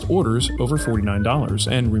on most orders over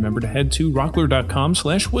 $49. And remember to head to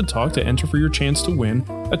rockler.com/woodtalk to enter for your chance to win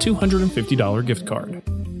a $250 gift card.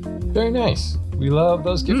 Very nice. We love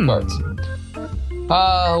those gift cards.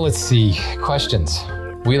 Let's see. Questions.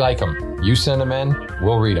 We like them. You send them in.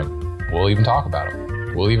 We'll read them. We'll even talk about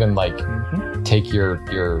them. We'll even take your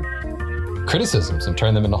criticisms and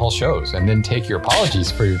turn them into whole shows, and then take your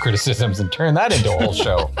apologies for your criticisms and turn that into a whole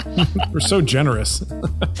show. We're so generous.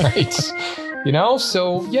 Right.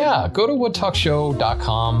 So yeah, go to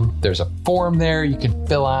woodtalkshow.com. There's a form there you can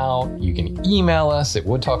fill out. You can email us at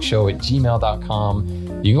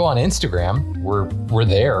woodtalkshow@gmail.com. You go on Instagram, we're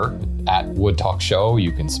there at Wood Talk Show.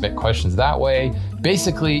 You can submit questions that way.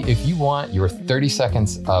 Basically, if you want your 30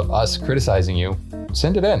 seconds of us criticizing you,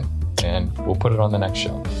 send it in and we'll put it on the next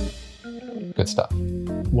show. Good stuff.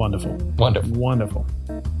 Wonderful. Wonderful.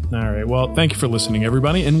 All right. Well, thank you for listening,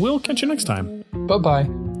 everybody, and we'll catch you next time. Bye-bye.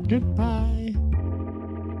 Goodbye.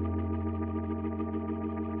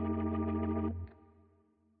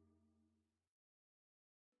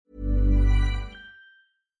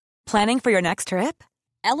 Planning for your next trip?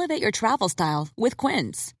 Elevate your travel style with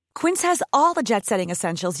Quince. Quince has all the jet-setting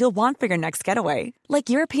essentials you'll want for your next getaway, like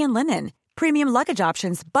European linen, premium luggage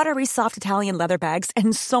options, buttery soft Italian leather bags,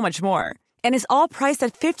 and so much more. And is all priced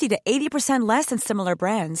at 50 to 80% less than similar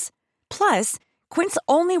brands. Plus, Quince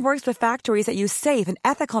only works with factories that use safe and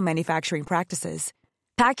ethical manufacturing practices.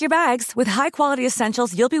 Pack your bags with high-quality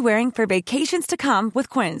essentials you'll be wearing for vacations to come with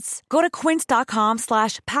Quince. Go to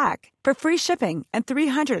quince.com/pack for free shipping and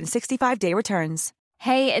 365-day returns.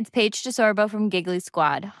 Hey, it's Paige DeSorbo from Giggly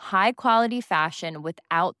Squad. High quality fashion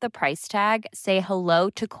without the price tag. Say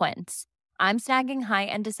hello to Quince. I'm snagging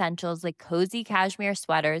high-end essentials like cozy cashmere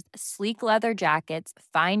sweaters, sleek leather jackets,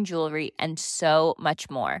 fine jewelry, and so much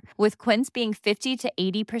more. With Quince being 50 to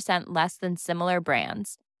 80% less than similar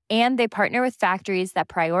brands. And they partner with factories that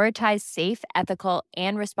prioritize safe, ethical,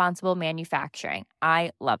 and responsible manufacturing.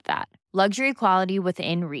 I love that. Luxury quality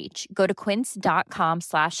within reach. Go to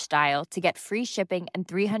quince.com/style to get free shipping and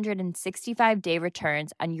 365-day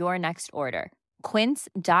returns on your next order.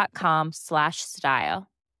 Quince.com/style.